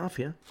attacking the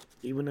Mafia,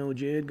 even though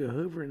J. Edgar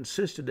Hoover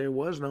insisted there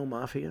was no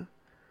Mafia,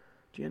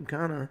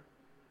 Giancana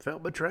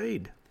felt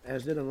betrayed,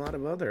 as did a lot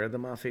of other of the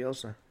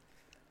mafiosa.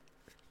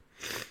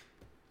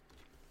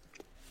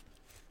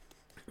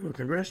 Well,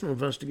 congressional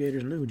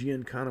investigators knew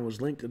Giancana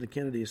was linked to the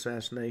Kennedy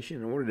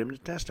assassination and ordered him to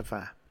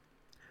testify.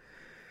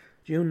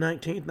 June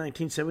 19,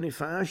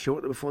 1975,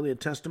 shortly before the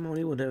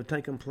testimony would have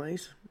taken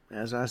place,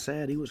 as I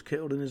said, he was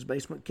killed in his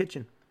basement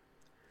kitchen.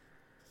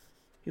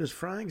 He was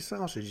frying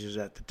sausages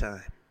at the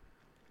time.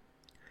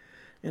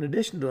 In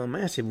addition to a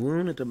massive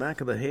wound at the back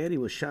of the head, he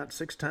was shot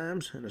 6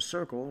 times in a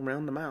circle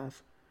around the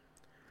mouth.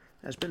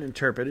 That's been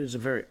interpreted as a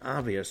very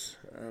obvious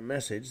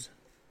message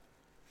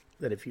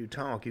that if you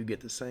talk, you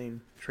get the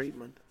same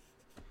treatment.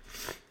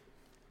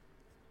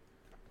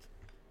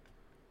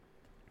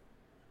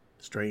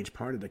 The strange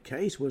part of the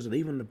case was that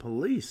even the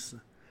police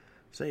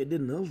say it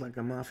didn't look like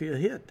a mafia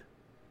hit.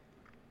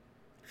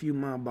 Few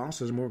mob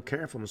bosses more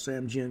careful than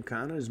Sam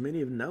Giancana. As many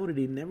have noted,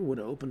 he never would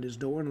have opened his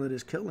door and let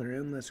his killer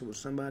in unless it was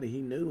somebody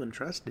he knew and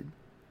trusted.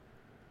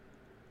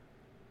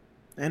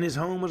 And his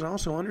home was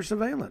also under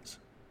surveillance.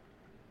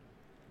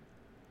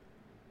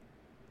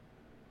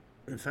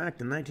 In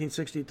fact, in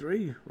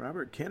 1963,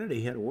 Robert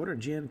Kennedy had ordered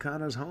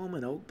Giancana's home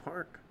in Oak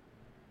Park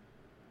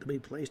to be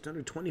placed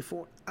under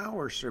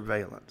 24-hour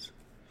surveillance.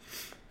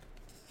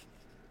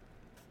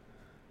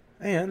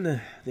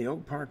 And the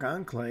Oak Park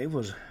enclave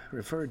was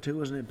referred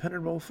to as an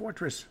impenetrable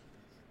fortress.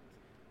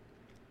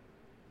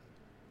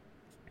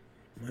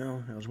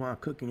 Well, it was while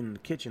cooking in the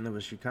kitchen of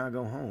a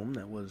Chicago home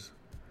that was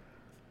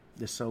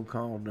this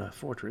so-called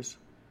fortress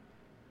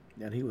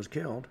that he was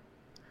killed.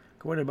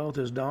 According to both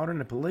his daughter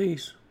and the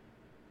police,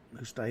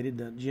 who stated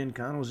that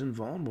Giancana was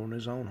invulnerable in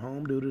his own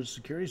home due to the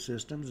security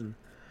systems and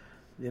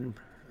the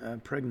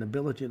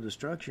impregnability of the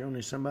structure,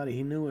 only somebody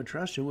he knew or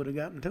trusted would have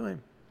gotten to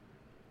him.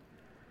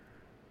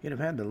 He'd have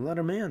had to let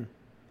him in,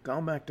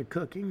 gone back to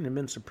cooking, and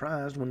been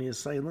surprised when the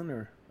assailant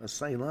or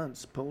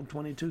assailants pulled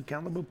 .22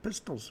 caliber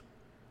pistols.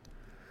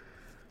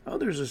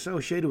 Others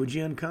associated with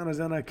Giancana's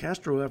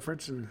anti-Castro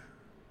efforts in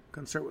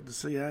concert with the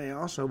CIA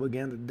also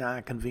began to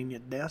die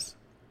convenient deaths.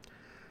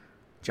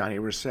 Johnny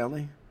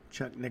Rosselli,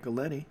 Chuck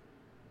Nicoletti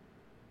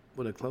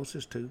were the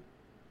closest two.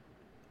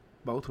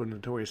 Both were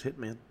notorious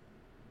hitmen.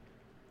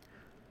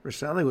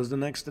 Rosselli was the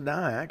next to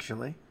die,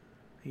 actually.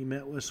 He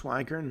met with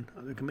Swiker and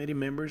other committee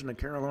members in the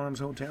Carol Arms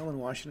Hotel in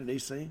Washington,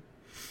 D.C.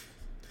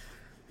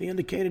 He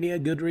indicated he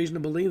had good reason to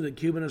believe that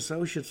Cuban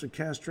associates of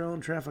Castro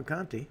and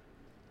Trafficante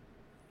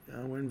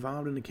were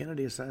involved in the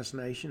Kennedy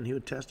assassination. He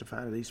would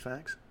testify to these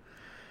facts.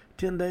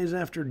 10 days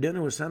after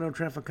dinner with Santo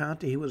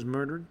Trafficante, he was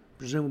murdered,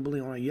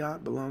 presumably on a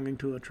yacht belonging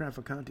to a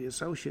Trafficante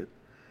associate.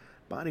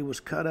 Body was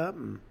cut up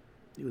and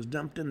he was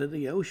dumped into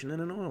the ocean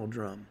in an oil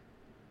drum.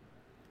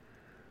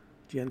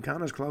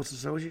 Giancana's close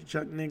associate,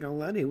 Chuck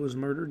Nicoletti, was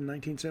murdered in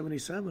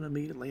 1977,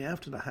 immediately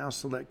after the House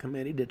Select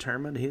Committee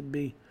determined he'd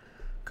be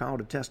called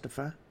to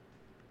testify.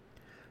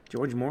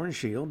 George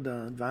Morenshield,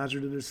 advisor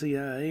to the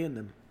CIA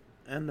and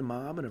the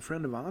mob and a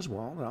friend of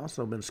Oswald, had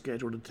also been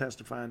scheduled to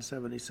testify in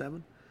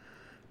 1977,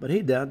 but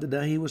he died the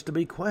day he was to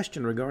be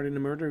questioned regarding the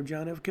murder of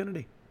John F.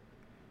 Kennedy.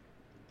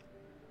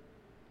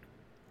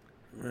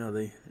 Well,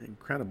 the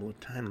incredible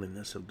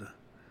timeliness of the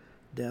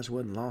deaths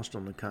wasn't lost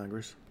on the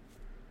Congress.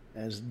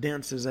 As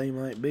dense as they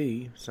might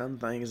be, some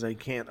things they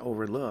can't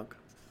overlook.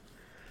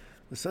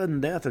 The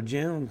sudden death of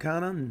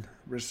Giancana and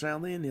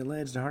Rosselli and the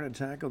alleged heart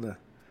attack of the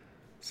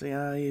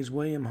CIA's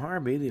William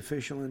Harvey, the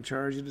official in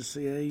charge of the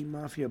CIA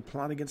mafia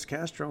plot against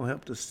Castro,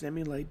 helped to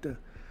stimulate the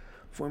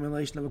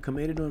formulation of a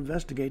committee to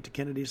investigate the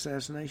Kennedy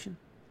assassination.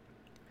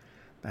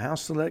 The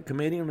House Select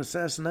Committee on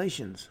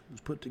Assassinations was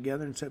put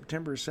together in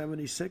September of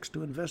 1976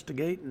 to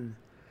investigate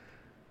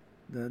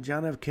the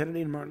John F.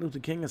 Kennedy and Martin Luther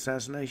King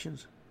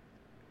assassinations.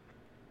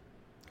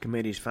 The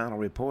committee's final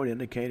report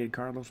indicated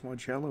Carlos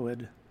Marcello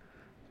had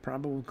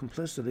probable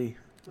complicity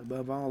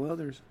above all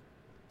others.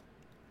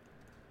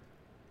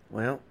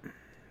 Well,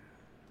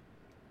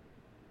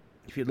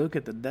 if you look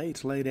at the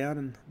dates laid out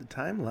in the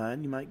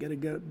timeline, you might get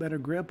a better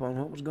grip on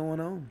what was going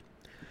on.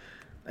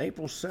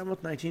 April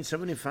 7th,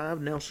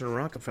 1975, Nelson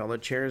Rockefeller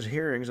chairs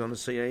hearings on the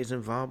CIA's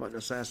involvement in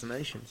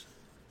assassinations.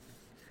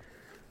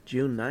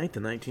 June 9th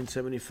of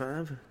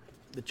 1975,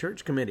 the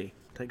Church Committee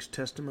takes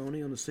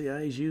testimony on the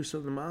CIA's use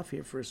of the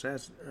mafia for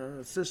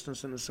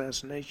assistance in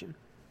assassination.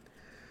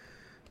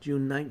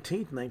 June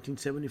 19th,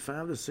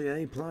 1975, the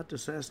CIA plot to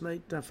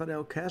assassinate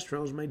Fidel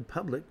Castro is made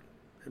public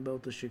in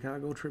both the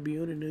Chicago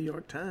Tribune and New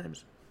York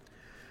Times.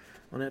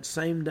 On that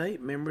same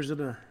date, members of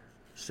the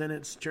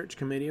Senate's Church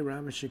Committee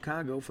arrived in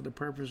Chicago for the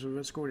purpose of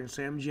escorting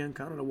Sam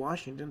Giancana to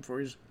Washington for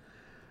his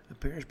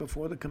appearance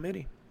before the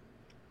committee.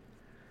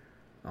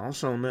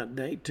 Also on that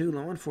date, 2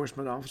 law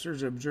enforcement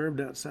officers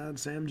observed outside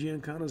Sam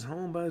Giancana's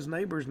home by his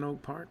neighbors in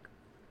Oak Park.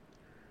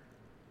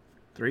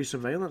 3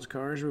 surveillance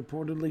cars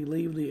reportedly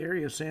leave the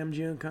area of Sam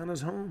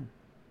Giancana's home.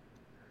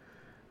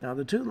 Now,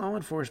 the 2 law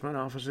enforcement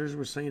officers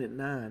were seen at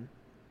 9.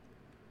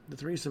 The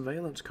 3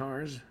 surveillance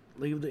cars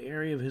leave the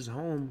area of his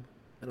home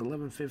at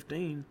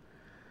 11:15.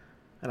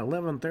 At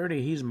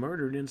 11:30, he's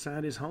murdered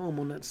inside his home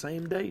on that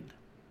same date.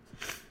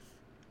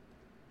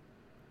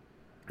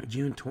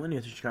 June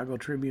 20th, the Chicago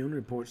Tribune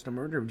reports the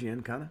murder of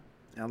Giancana.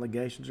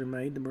 Allegations are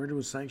made the murder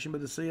was sanctioned by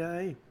the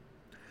CIA.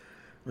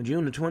 On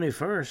June the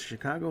 21st,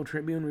 Chicago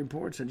Tribune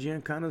reports that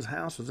Giancana's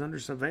house was under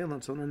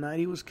surveillance on the night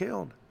he was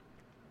killed.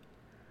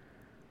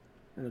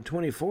 On the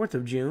 24th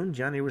of June,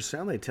 Johnny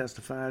Rosselli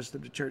testifies to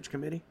the Church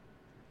Committee.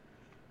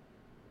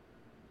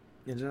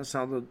 It's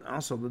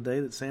also the day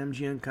that Sam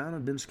Giancana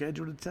had been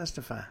scheduled to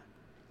testify.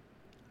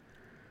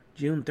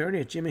 June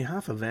 30th, Jimmy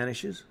Hoffa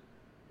vanishes.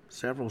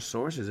 Several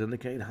sources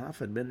indicate Hoffa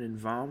had been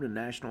involved in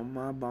national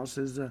mob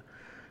bosses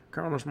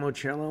Carlos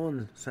Marcello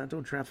and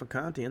Santo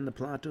Trafficante in the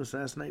plot to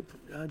assassinate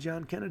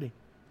John Kennedy.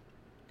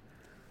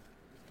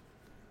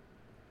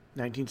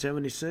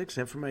 1976,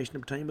 information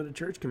obtained by the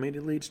Church Committee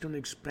leads to an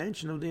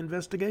expansion of the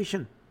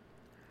investigation.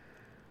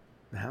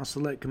 The House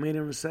Select Committee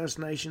on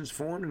Assassinations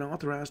formed and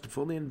authorized to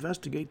fully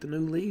investigate the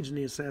new leads in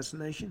the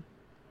assassination.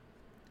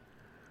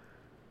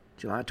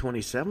 July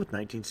 27th,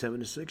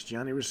 1976,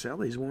 Johnny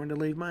Rosselli is warned to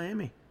leave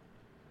Miami.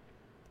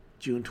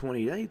 June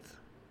 28th,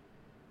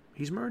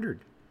 he's murdered.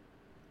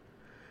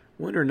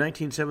 Winter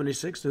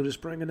 1976 through the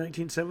spring of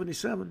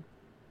 1977.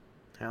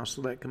 House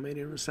Select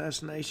Committee on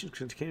Assassinations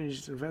continues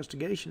its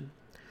investigation.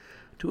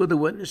 Two of the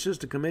witnesses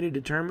the committee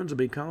determines will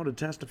be called to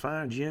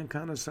testify are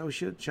Giancana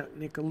associate Chuck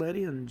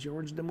Nicoletti and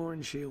George de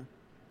Mohrenschildt.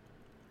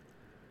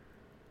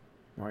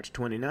 March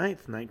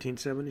 29th,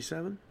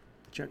 1977,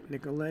 Chuck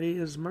Nicoletti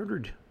is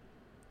murdered.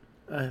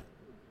 A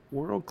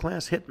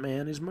world-class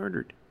hitman is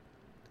murdered.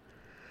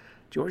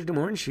 George de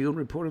Mohrenschildt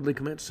reportedly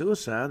commits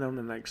suicide on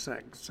the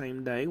exact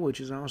same day, which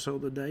is also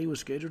the day he was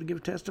scheduled to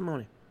give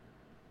testimony.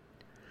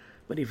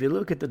 But if you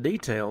look at the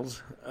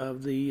details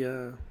of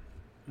the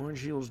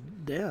Mohrenschildt's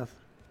death,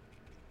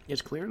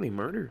 it's clearly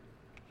murder.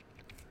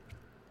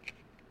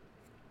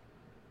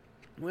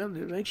 Well,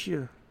 it makes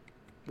you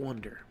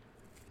wonder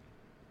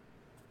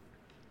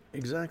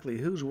exactly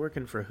who's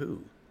working for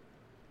who.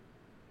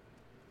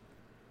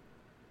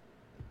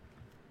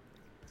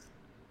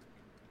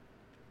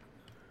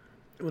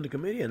 When the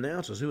committee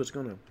announces who it's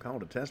going to call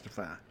to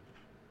testify,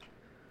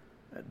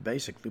 that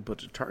basically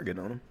puts a target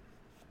on them.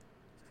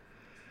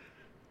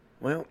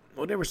 Well,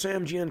 whatever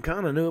Sam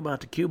Giancana knew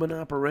about the Cuban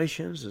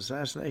operations, the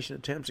assassination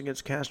attempts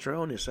against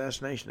Castro, and the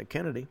assassination of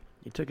Kennedy,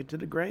 he took it to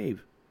the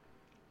grave.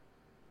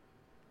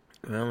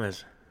 Well,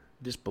 as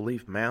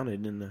disbelief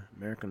mounted in the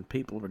American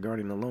people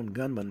regarding the lone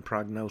gunman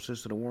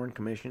prognosis of the Warren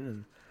Commission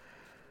and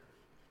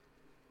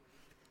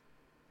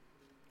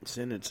the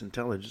Senate's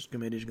Intelligence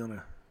Committee is going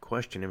to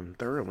question him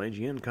thoroughly,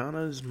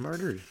 Giancana is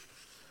murdered.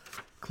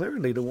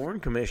 Clearly, the Warren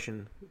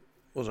Commission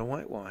was a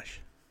whitewash.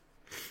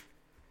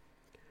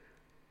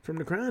 From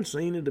the crime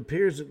scene, it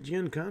appears that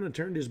Giancana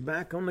turned his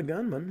back on the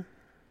gunman.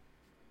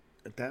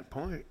 At that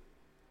point,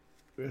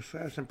 the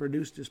assassin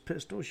produced his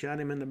pistol, shot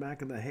him in the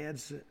back of the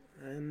head,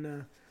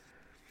 and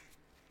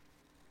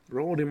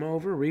rolled him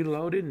over,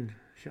 reloaded, and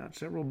shot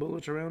several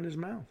bullets around his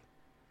mouth.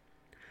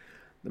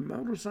 The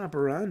modus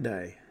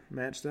operandi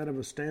matched that of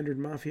a standard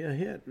mafia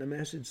hit, and the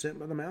message sent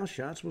by the mouth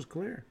shots was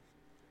clear.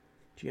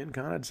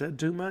 Giancana had said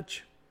too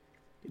much.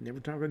 He'd never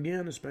talk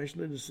again,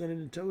 especially to the Senate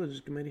Intelligence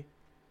Committee.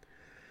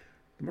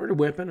 The murder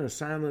weapon, a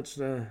silenced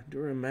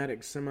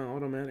Duramatic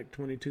semi-automatic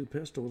 .22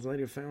 pistol, was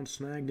later found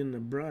snagged in the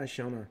brush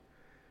on a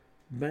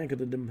bank of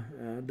the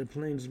Des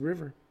Plaines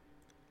River.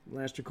 The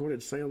last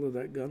recorded sale of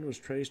that gun was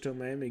traced to a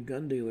Miami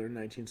gun dealer in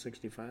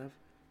 1965.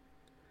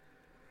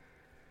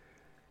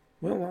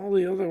 Well, all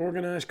the other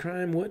organized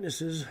crime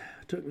witnesses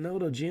took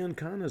note of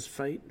Giancana's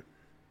fate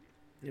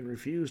and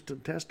refused to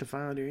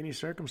testify under any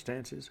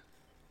circumstances.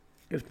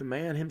 If the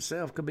man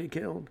himself could be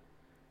killed,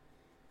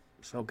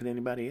 so could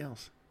anybody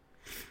else.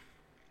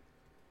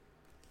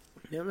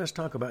 Now let's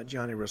talk about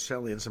Johnny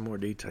Rosselli in some more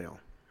detail.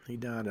 He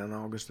died in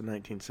August of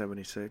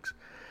 1976.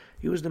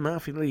 He was the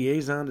mafia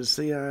liaison to the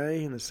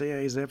CIA in the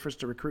CIA's efforts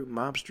to recruit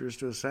mobsters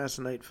to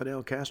assassinate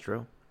Fidel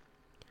Castro.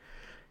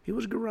 He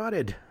was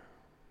garroted,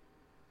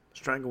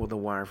 strangled with a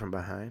wire from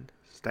behind,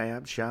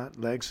 stabbed, shot,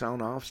 legs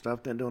sawn off,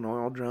 stuffed into an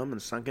oil drum,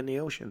 and sunk in the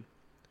ocean.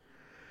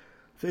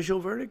 Official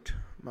verdict,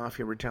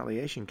 mafia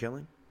retaliation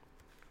killing.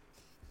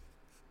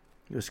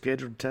 He was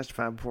scheduled to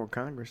testify before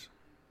Congress,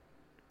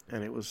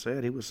 and it was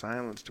said he was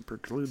silenced to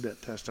preclude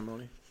that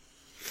testimony.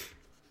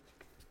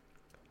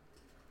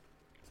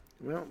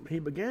 Well, he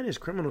began his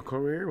criminal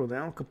career with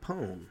Al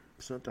Capone,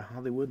 sent to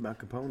Hollywood by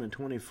Capone in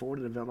 1924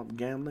 to develop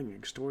gambling,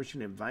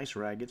 extortion, and vice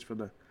rackets for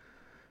the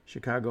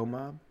Chicago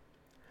mob.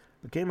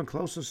 Became a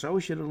close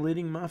associate of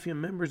leading mafia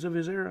members of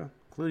his era,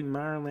 including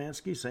Meyer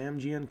Lansky, Sam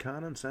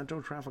Giancana, and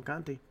Santo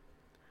Trafficante.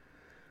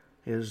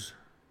 His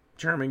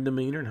charming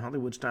demeanor and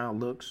Hollywood-style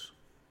looks,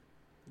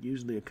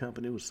 usually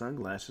accompanied with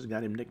sunglasses,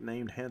 got him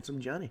nicknamed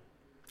Handsome Johnny.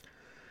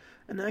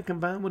 And that,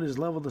 combined with his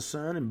love of the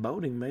sun and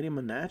boating, made him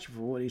a natural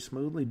for what he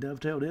smoothly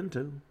dovetailed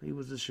into. He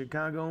was the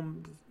Chicago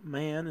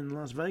man in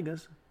Las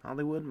Vegas,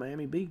 Hollywood,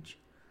 Miami Beach.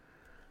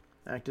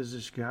 Acted as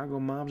the Chicago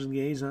mob's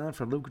liaison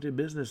for lucrative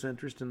business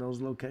interests in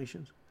those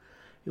locations.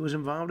 He was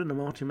involved in the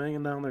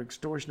multi-million-dollar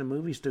extortion of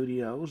movie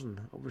studios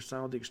and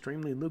oversaw the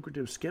extremely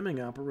lucrative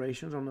skimming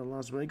operations on the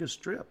Las Vegas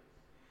Strip.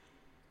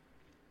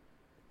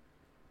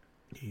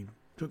 He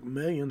took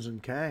millions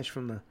in cash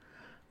from the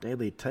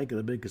daily take of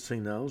the big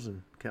casinos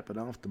and kept it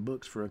off the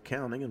books for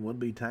accounting and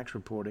would-be tax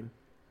reporting.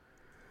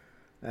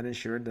 That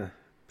ensured the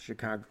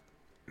Chicago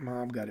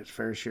mob got its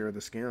fair share of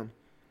the skim.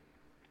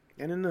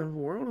 And in the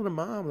world of the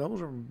mob,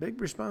 those are big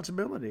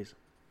responsibilities.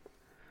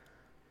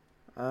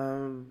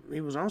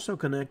 He was also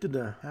connected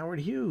to Howard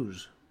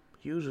Hughes.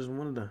 Hughes is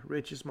one of the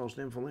richest, most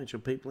influential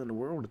people in the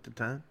world at the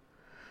time.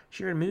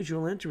 Shared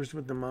mutual interest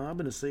with the mob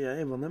and the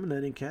CIA of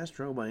eliminating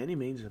Castro by any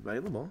means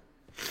available.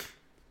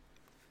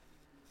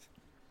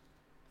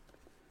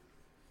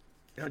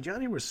 Now,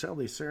 Johnny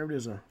Rosselli served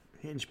as a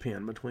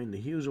hinge-pin between the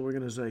Hughes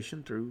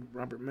organization through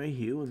Robert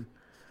Mayhew and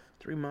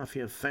three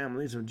mafia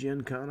families of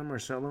Giancana,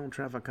 Marcello, and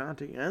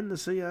Trafficante, and the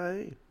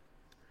CIA.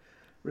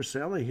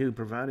 Rosselli, who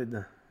provided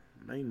the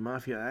main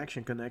mafia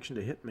action connection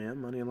to hitmen,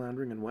 money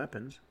laundering, and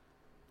weapons.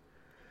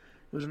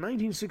 It was in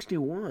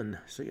 1961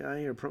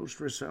 CIA approached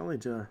Rosselli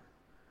to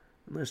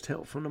enlist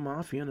help from the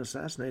mafia in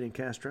assassinating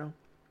Castro.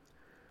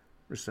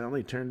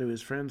 Rosselli turned to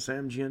his friend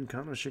Sam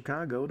Giancana of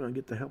Chicago to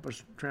get the help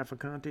of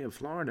Trafficante of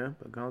Florida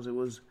because it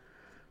was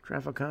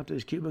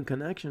Trafficante's Cuban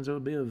connections that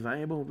would be a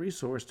valuable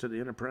resource to the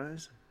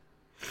enterprise.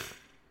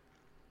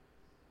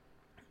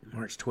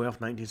 March 12,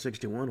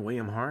 1961,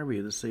 William Harvey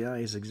of the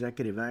CIA's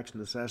Executive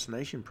Action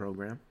Assassination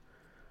Program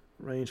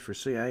arranged for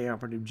CIA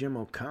operative Jim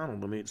O'Connell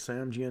to meet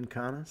Sam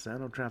Giancana,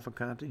 Sano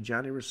Trafficante,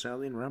 Johnny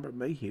Rosselli, and Robert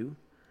Mayhew.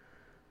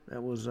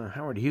 That was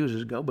Howard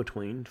Hughes'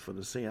 go-between for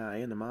the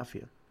CIA and the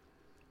Mafia,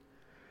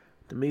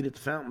 to meet at the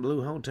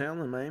Fontainebleau Hotel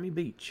in Miami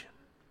Beach.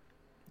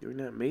 During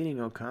that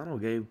meeting, O'Connell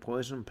gave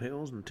poison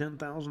pills and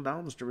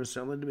 $10,000 to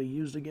Rosselli to be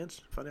used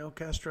against Fidel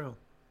Castro.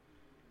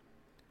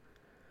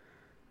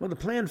 Well, the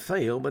plan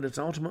failed, but its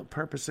ultimate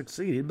purpose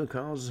succeeded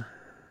because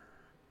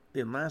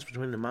the alliance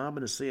between the mob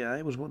and the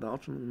CIA was what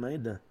ultimately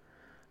made the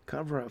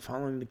cover-up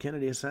following the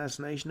Kennedy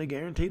assassination a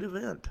guaranteed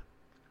event.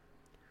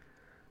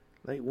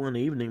 Late one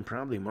evening,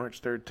 probably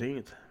March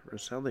 13th,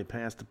 Rosselli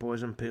passed the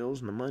poison pills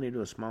and the money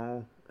to a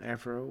small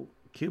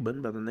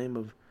Afro-Cuban by the name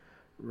of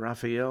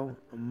Rafael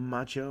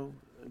Macho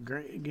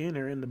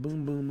Gainer in the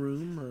Boom Boom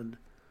Room,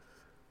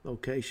 a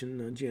location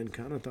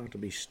Giancana thought to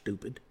be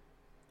stupid.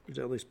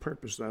 Rosselli's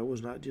purpose, though,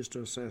 was not just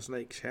to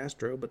assassinate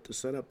Castro, but to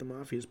set up the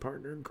Mafia's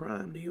partner in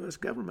crime, the U.S.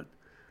 government.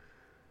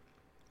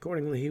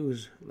 Accordingly, he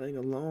was laying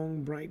a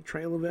long, bright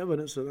trail of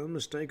evidence that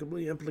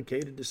unmistakably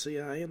implicated the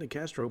CIA in the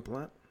Castro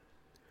plot.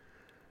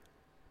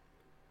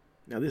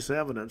 Now, this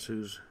evidence,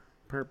 whose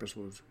purpose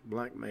was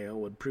blackmail,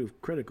 would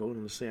prove critical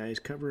in the CIA's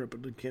cover-up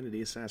of the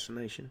Kennedy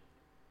assassination.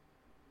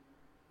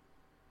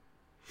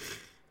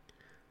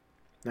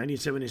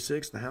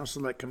 1976, the House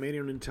Select Committee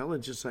on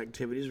Intelligence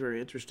Activities was very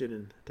interested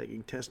in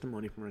taking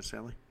testimony from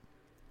Rosselli.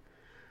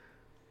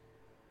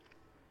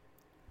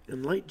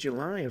 In late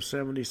July of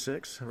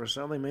 76,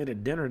 Rosselli made a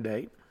dinner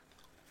date.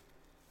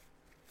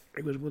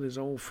 He was with his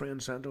old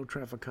friend Santo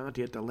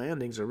Trafficante at the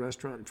Landings, a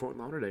restaurant in Fort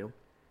Lauderdale.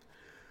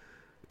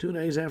 2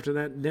 days after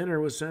that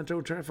dinner with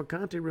Santo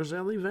Trafficante,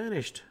 Rosselli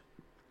vanished.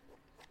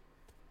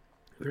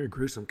 A very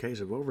gruesome case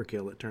of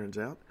overkill, it turns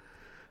out,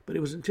 but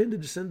it was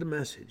intended to send a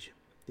message.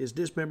 His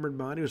dismembered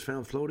body was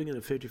found floating in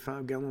a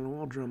 55-gallon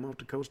oil drum off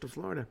the coast of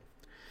Florida.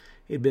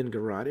 He had been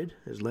garroted,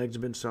 his legs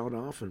had been sawed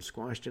off and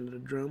squashed into the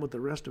drum with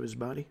the rest of his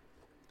body.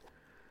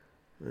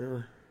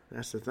 Well,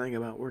 that's the thing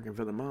about working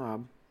for the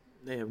mob.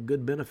 They have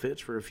good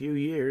benefits for a few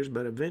years,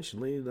 but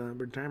eventually the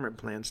retirement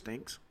plan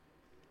stinks.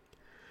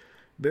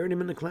 Buried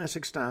him in the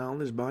classic style.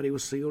 His body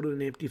was sealed in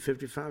an empty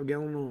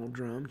 55-gallon oil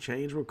drum.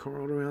 Chains were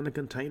coiled around the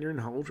container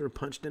and holes were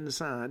punched in the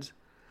sides.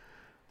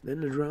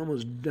 Then the drum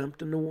was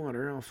dumped in the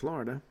water off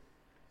Florida.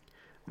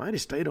 Might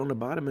have stayed on the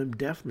bottom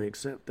indefinitely,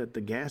 except that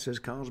the gases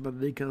caused by the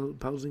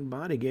decomposing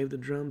body gave the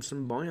drum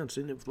some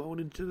buoyancy and it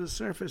floated to the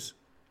surface.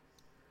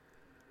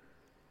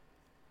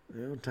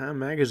 Well, Time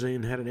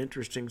magazine had an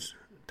interesting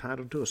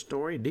title to a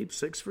story, Deep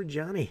Six for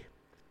Johnny.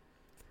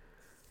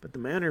 But the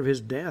manner of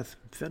his death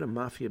fit a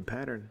mafia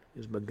pattern. He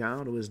was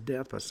beguiled to his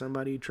death by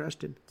somebody he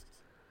trusted.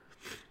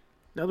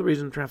 Another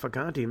reason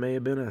Trafficante may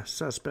have been a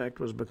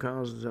suspect was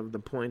because of the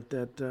point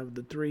that of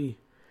the 3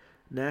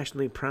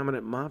 nationally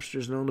prominent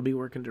mobsters known to be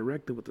working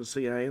directly with the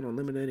CIA on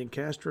eliminating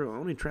Castro,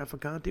 only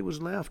Trafficante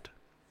was left.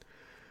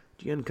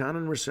 Giancana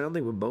and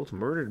Rosselli were both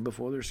murdered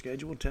before their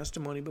scheduled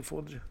testimony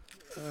before the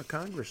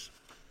Congress.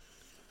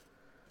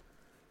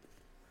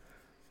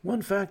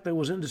 One fact that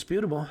was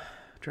indisputable,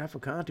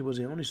 Trafficante was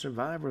the only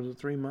survivor of the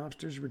 3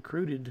 mobsters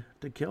recruited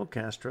to kill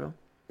Castro.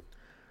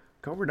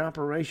 Covert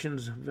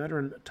operations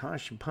veteran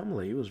Tosh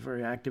Pumley was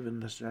very active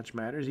in such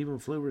matters, even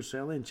flew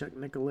Rosselli and Chuck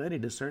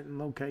Nicoletti to certain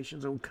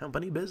locations on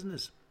company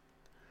business.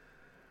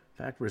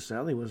 In fact,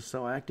 Rosselli was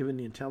so active in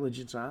the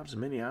intelligence ops,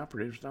 many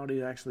operatives thought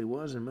he actually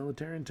was in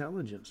military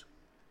intelligence.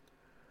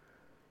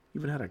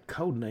 Even had a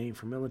code name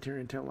for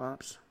military intel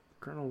ops,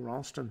 Colonel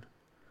Ralston,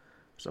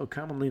 so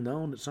commonly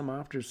known that some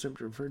operatives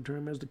simply referred to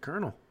him as the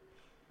Colonel.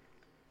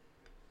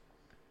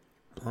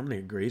 Plumley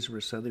agrees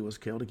Rosselli was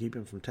killed to keep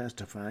him from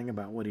testifying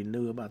about what he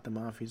knew about the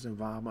Mafia's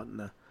involvement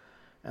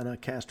in the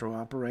Castro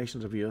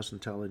operations of U.S.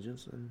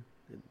 intelligence, and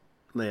it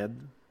led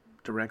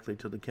directly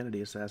to the Kennedy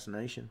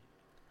assassination.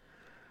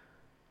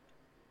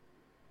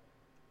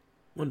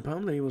 When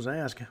Plumley was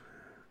asked,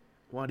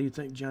 why do you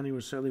think Johnny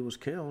Rosselli was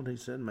killed, he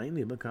said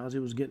mainly because he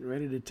was getting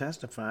ready to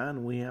testify,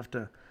 and we have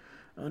to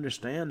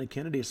understand the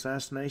Kennedy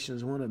assassination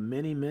is one of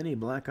many, many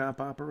black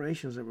op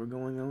operations that were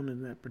going on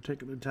in that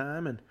particular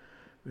time, and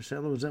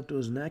Rosselli was up to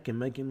his neck in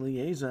making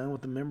liaison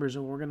with the members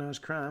of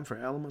organized crime for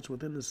elements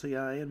within the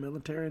CIA and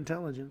military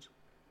intelligence.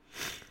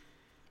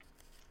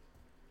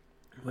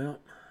 Well,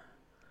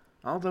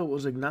 although it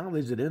was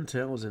acknowledged that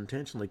intel was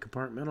intentionally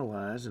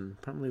compartmentalized and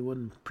probably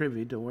wasn't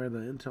privy to where the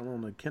intel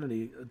on the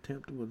Kennedy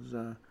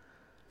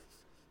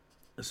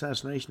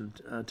assassination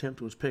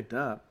attempt was picked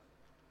up,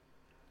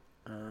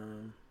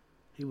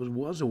 he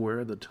was aware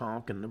of the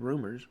talk and the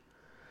rumors.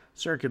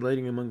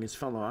 circulating among his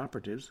fellow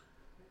operatives,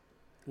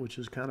 which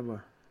is kind of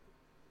a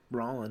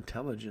raw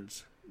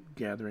intelligence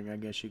gathering, I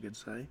guess you could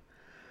say.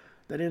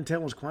 That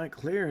intel was quite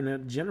clear, and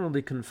it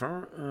generally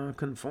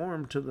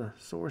conformed to the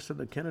source of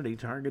the Kennedy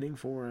targeting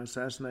for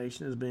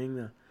assassination as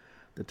being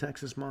the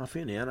Texas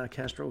Mafia and the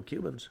anti-Castro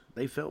Cubans.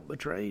 They felt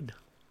betrayed.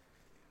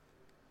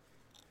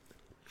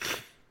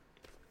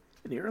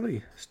 In the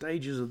early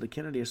stages of the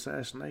Kennedy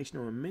assassination,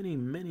 there were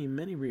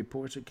many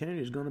reports that Kennedy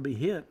was going to be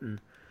hit,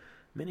 and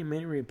many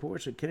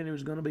reports that Kennedy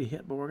was going to be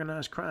hit by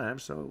organized crime,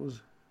 so it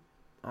was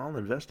all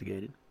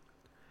investigated.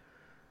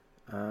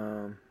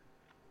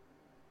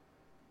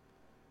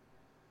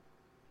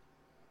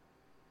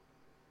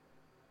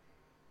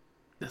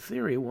 The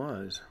theory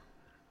was,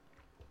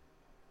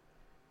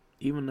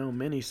 even though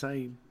many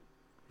say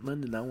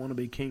Lyndon I want to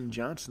be King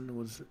Johnson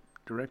was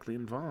directly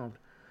involved,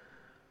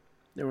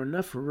 there were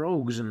enough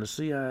rogues in the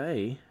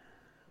CIA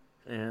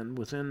and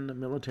within the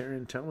military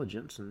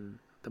intelligence and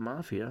the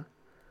mafia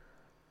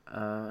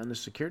and the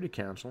Security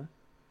Council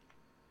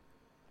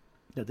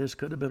that this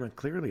could have been a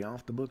clearly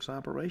off-the-books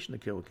operation to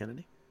kill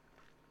Kennedy.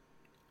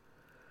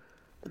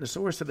 And the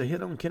source of the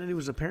hit on Kennedy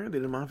was apparently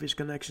the mafia's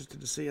connections to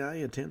the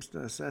CIA attempts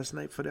to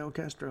assassinate Fidel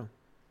Castro.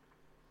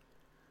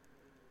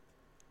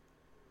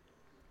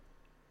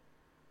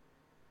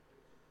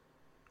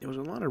 There was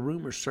a lot of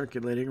rumors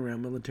circulating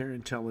around military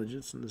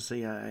intelligence and the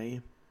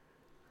CIA.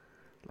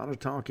 A lot of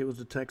talk it was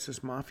the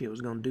Texas Mafia that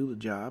was going to do the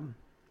job.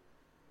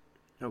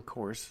 Of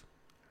course,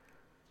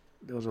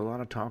 there was a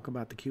lot of talk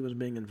about the Cubans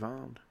being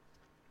involved.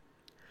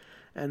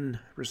 And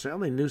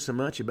Rosselli knew so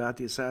much about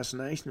the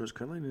assassination it was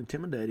clearly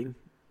intimidating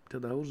to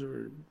those who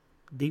were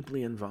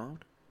deeply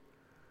involved.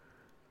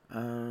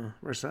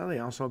 Rosselli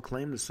also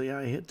claimed the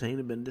CIA hit team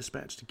had been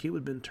dispatched to Cuba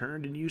had been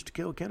turned and used to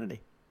kill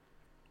Kennedy.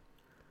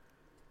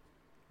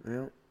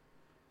 Well,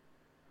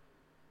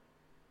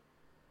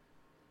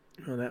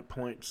 that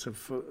point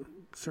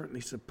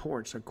certainly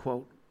supports a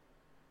quote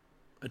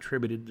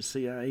attributed to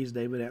CIA's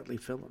David Atlee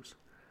Phillips.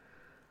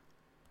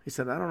 He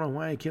said, "I don't know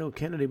why he killed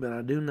Kennedy, but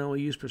I do know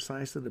he used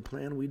precisely the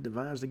plan we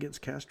devised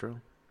against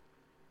Castro."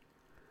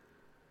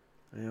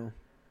 Well,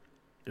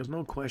 there's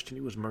no question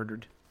he was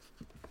murdered.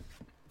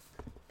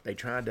 They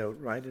tried to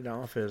write it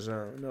off as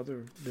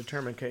another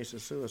determined case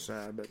of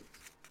suicide, but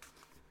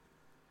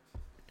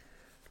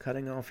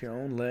cutting off your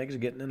own legs,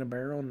 getting in a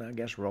barrel, and I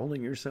guess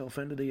rolling yourself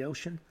into the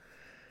ocean?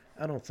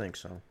 I don't think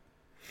so.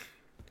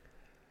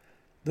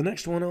 The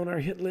next one on our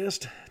hit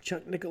list,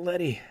 Chuck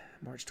Nicoletti,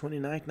 March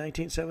 29,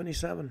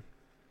 1977.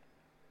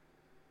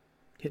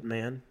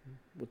 Hitman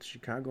with the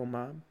Chicago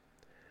mob.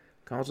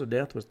 Cause of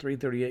death was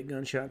 338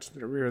 gunshots to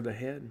the rear of the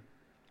head.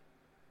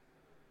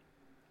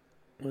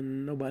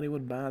 When nobody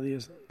would buy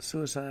the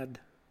suicide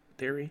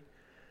theory,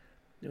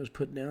 it was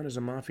put down as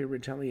a mafia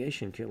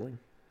retaliation killing.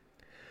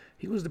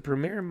 He was the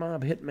premier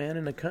mob hitman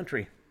in the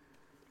country.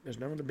 He was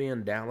known to be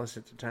in Dallas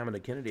at the time of the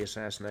Kennedy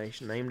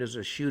assassination, named as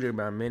a shooter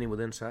by many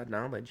with inside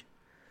knowledge.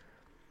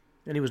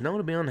 And he was known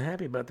to be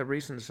unhappy about the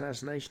recent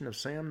assassination of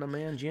Sam the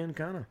Man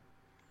Giancana.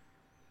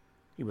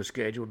 He was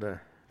scheduled to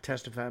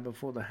testify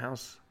before the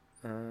House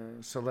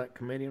Select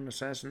Committee on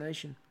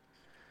Assassination,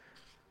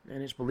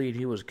 and it's believed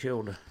he was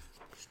killed to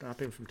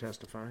stop him from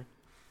testifying.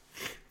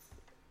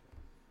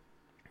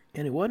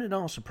 And it wasn't at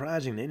all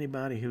surprising to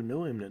anybody who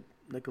knew him that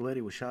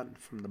Nicoletti was shot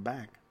from the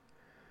back.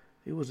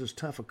 He was as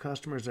tough a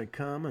customer as they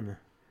come, and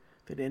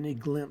if it had any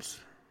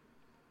glimpse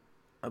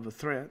of a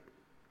threat,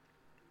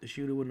 the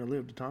shooter wouldn't have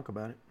lived to talk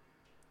about it.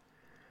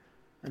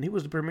 And he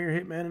was the premier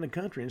hitman in the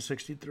country in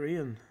 '63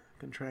 and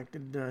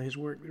contracted his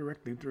work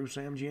directly through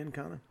Sam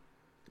Giancana.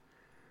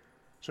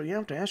 So you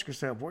have to ask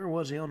yourself, where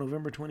was he on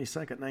November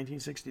 22nd,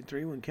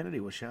 1963 when Kennedy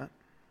was shot?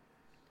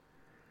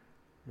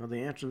 Well,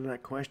 the answer to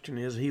that question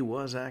is he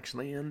was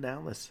actually in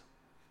Dallas.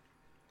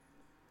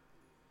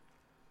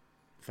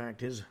 In fact,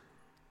 his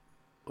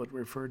what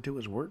referred to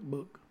as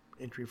workbook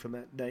entry for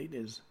that date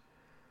is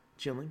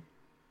chilling.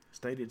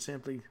 Stated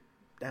simply,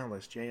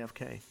 Dallas,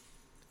 JFK.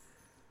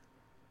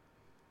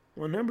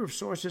 Well, a number of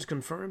sources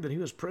confirmed that he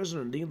was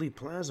present at Dealey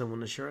Plaza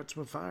when the shots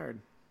were fired,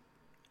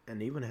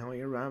 and even how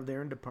he arrived there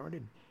and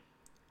departed.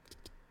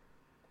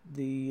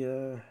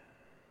 The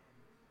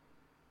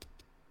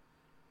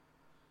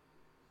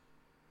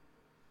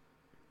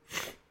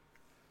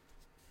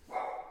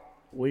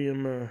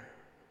William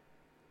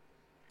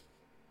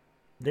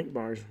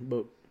Dinkbar's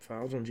book,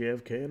 Files on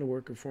JFK, and the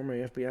work of former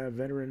FBI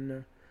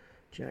veteran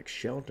Jack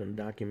Shelton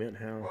document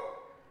how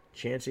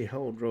Chancey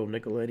Holt drove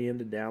Nicoletti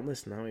into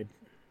Dallas and how he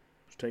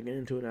was taken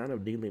into and out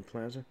of Dealey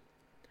Plaza.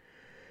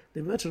 The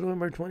events of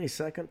November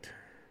 22nd,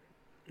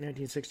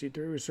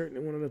 1963 was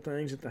certainly one of the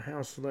things that the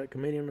House Select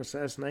Committee on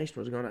Assassination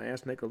was going to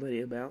ask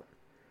Nicoletti about,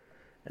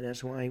 and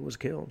that's why he was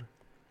killed.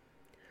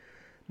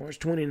 March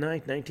 29,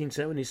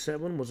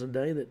 1977 was the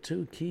day that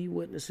two key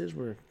witnesses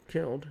were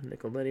killed.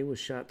 Nicoletti was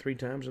shot 3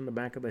 times in the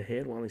back of the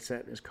head while he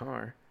sat in his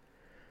car.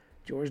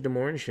 George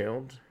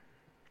DeMorenscheld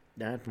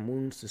died from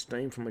wounds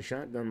sustained from a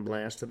shotgun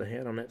blast to the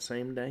head on that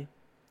same day.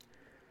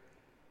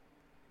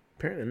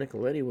 Apparently,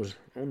 Nicoletti was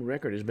on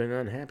record as being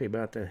unhappy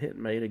about the hit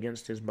made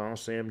against his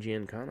boss, Sam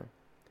Giancana.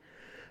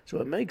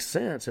 So it makes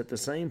sense that the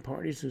same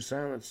parties who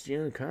silenced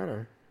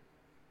Giancana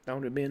thought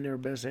it would be in their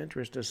best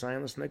interest to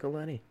silence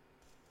Nicoletti.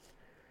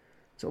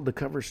 So the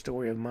cover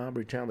story of mob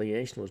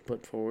retaliation was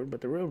put forward, but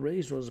the real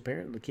reason was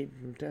apparently to keep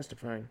him from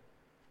testifying.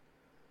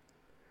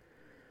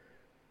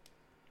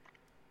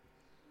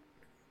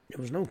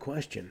 There was no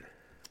question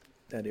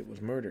that it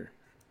was murder.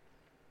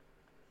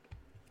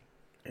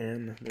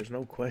 And there's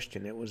no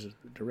question it was a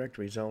direct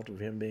result of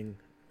him being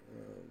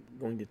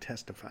going to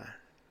testify.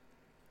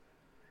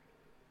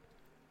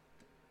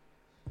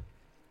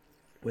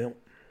 Well,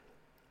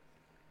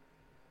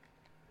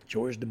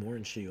 George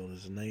DeMoren-Shield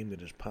is a name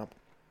that has popped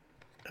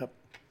up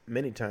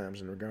many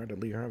times in regard to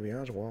Lee Harvey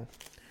Oswald.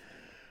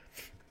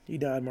 He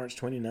died March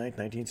 29,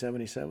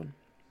 1977,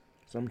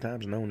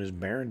 sometimes known as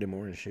Baron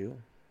DeMoren-Shield.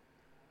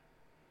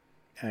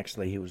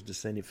 Actually, he was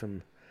descended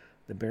from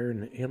the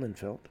Baron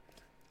Hillenfelt,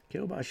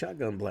 killed by a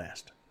shotgun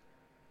blast.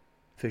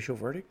 Official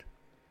verdict?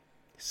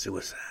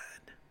 Suicide.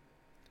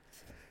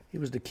 He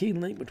was the key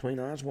link between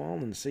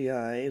Oswald and the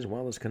CIA, as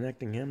well as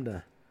connecting him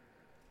to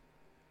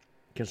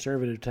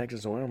conservative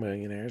Texas oil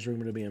millionaires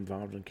rumored to be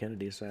involved in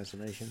Kennedy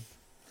assassination.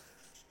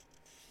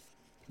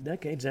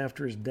 Decades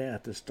after his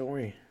death, the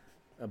story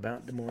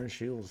about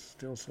DeMoren-Shield is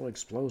still so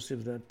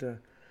explosive that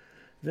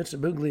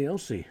Vincent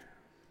Bugliosi,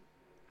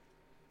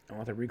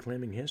 author of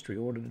Reclaiming History,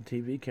 ordered the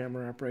TV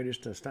camera operators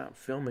to stop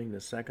filming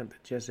the second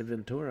that Jesse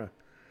Ventura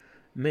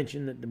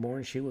mentioned that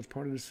DeMoren-Shield was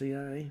part of the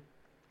CIA.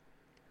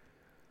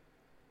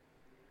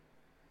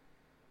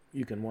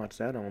 You can watch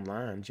that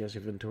online, Jesse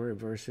Ventura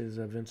versus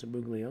Vincent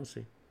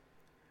Bugliosi.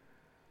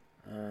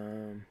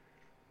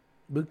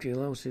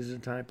 Bugliosi is the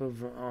type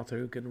of author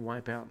who can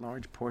wipe out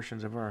large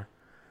portions of our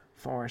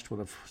forest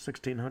with a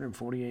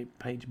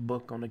 1,648-page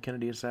book on the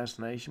Kennedy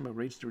assassination, but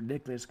reached the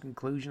ridiculous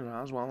conclusion that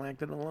Oswald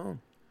acted alone.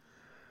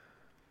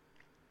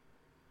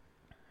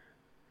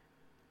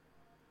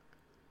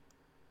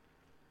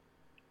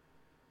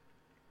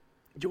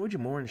 George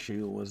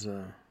DeMoren-Shield was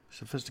a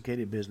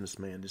sophisticated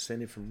businessman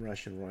descended from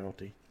Russian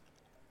royalty.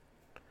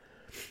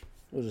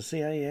 It was a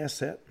CIA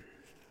asset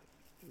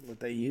that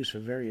they used for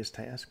various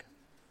tasks.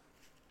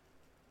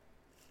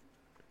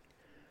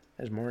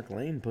 As Mark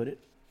Lane put it,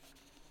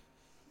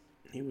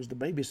 he was the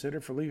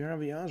babysitter for Lee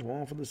Harvey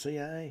Oswald for the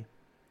CIA.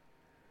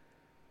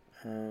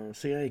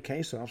 CIA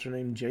case officer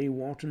named J.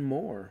 Walton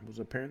Moore was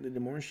apparently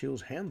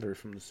DeMoren-Shield's handler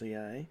from the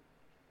CIA.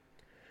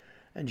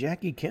 And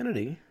Jackie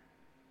Kennedy,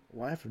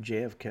 wife of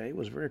JFK,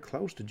 was very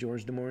close to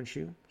George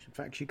DeMoren-Shield. In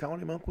fact, she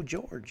called him Uncle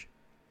George.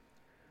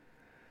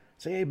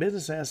 CIA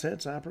business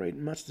assets operate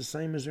much the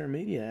same as their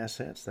media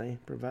assets. They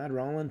provide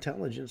raw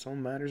intelligence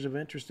on matters of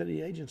interest to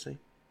the agency.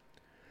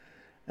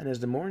 And as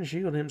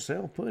DeMoren-Shield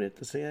himself put it,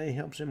 the CIA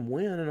helps him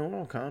win an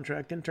oil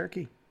contract in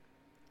Turkey.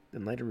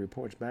 Then later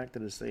reports back to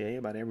the CIA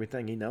about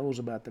everything he knows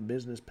about the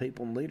business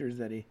people and leaders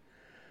that he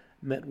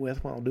met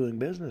with while doing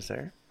business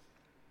there.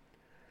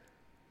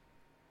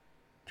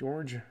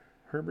 George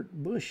Herbert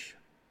Bush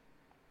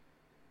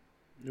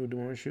knew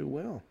DeMoren-Shield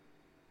well.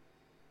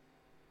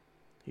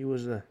 He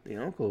was the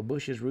uncle of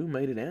Bush's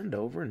roommate at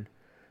Andover, and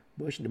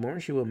Bush and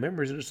DeMoren-Shield were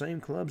members of the same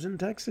clubs in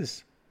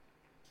Texas.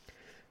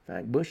 In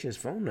fact, Bush's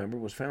phone number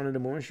was found in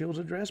DeMoren-Shield's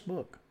address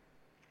book.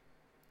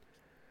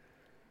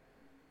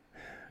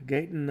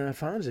 Gayton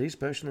Fonzie,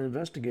 special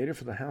investigator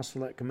for the House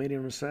Select Committee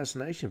on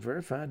Assassination,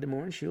 verified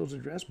DeMoren-Shield's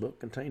address book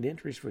contained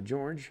entries for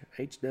George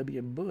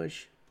H.W.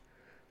 Bush,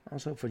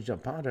 also for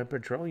Zapata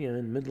Petroleum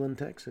in Midland,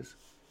 Texas.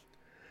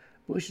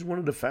 Bush is one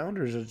of the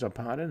founders of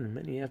Zapata, and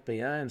many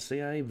FBI and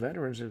CIA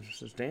veterans have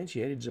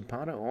substantiated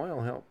Zapata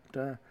oil helped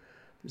the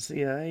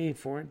CIA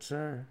for its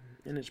in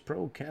its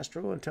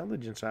pro-Castro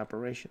intelligence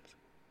operations.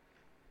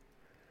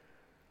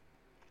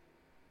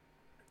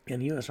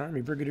 And U.S.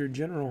 Army Brigadier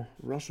General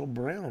Russell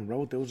Brown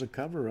wrote there was a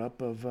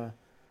cover-up of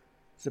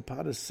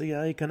Zapata's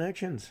CIA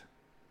connections.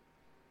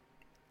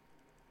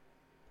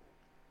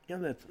 You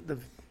know, the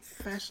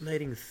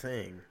fascinating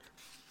thing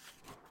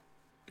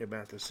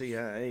about the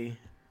CIA,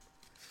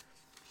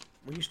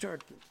 when you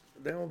start,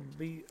 they'll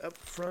be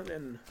upfront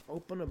and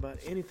open about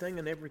anything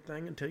and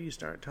everything until you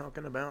start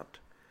talking about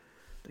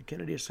the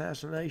Kennedy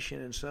assassination,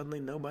 and suddenly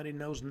nobody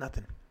knows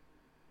nothing.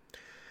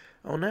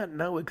 On that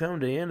note, we come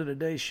to the end of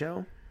today's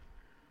show.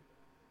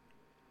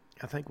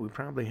 I think we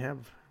probably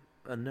have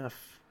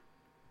enough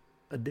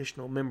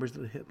additional members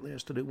of the hit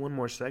list to do one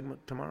more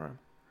segment tomorrow.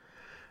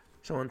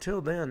 So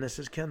until then, this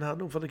is Ken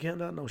Hudnall for the Ken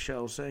Hudnall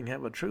Show saying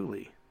have a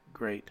truly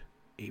great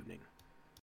evening.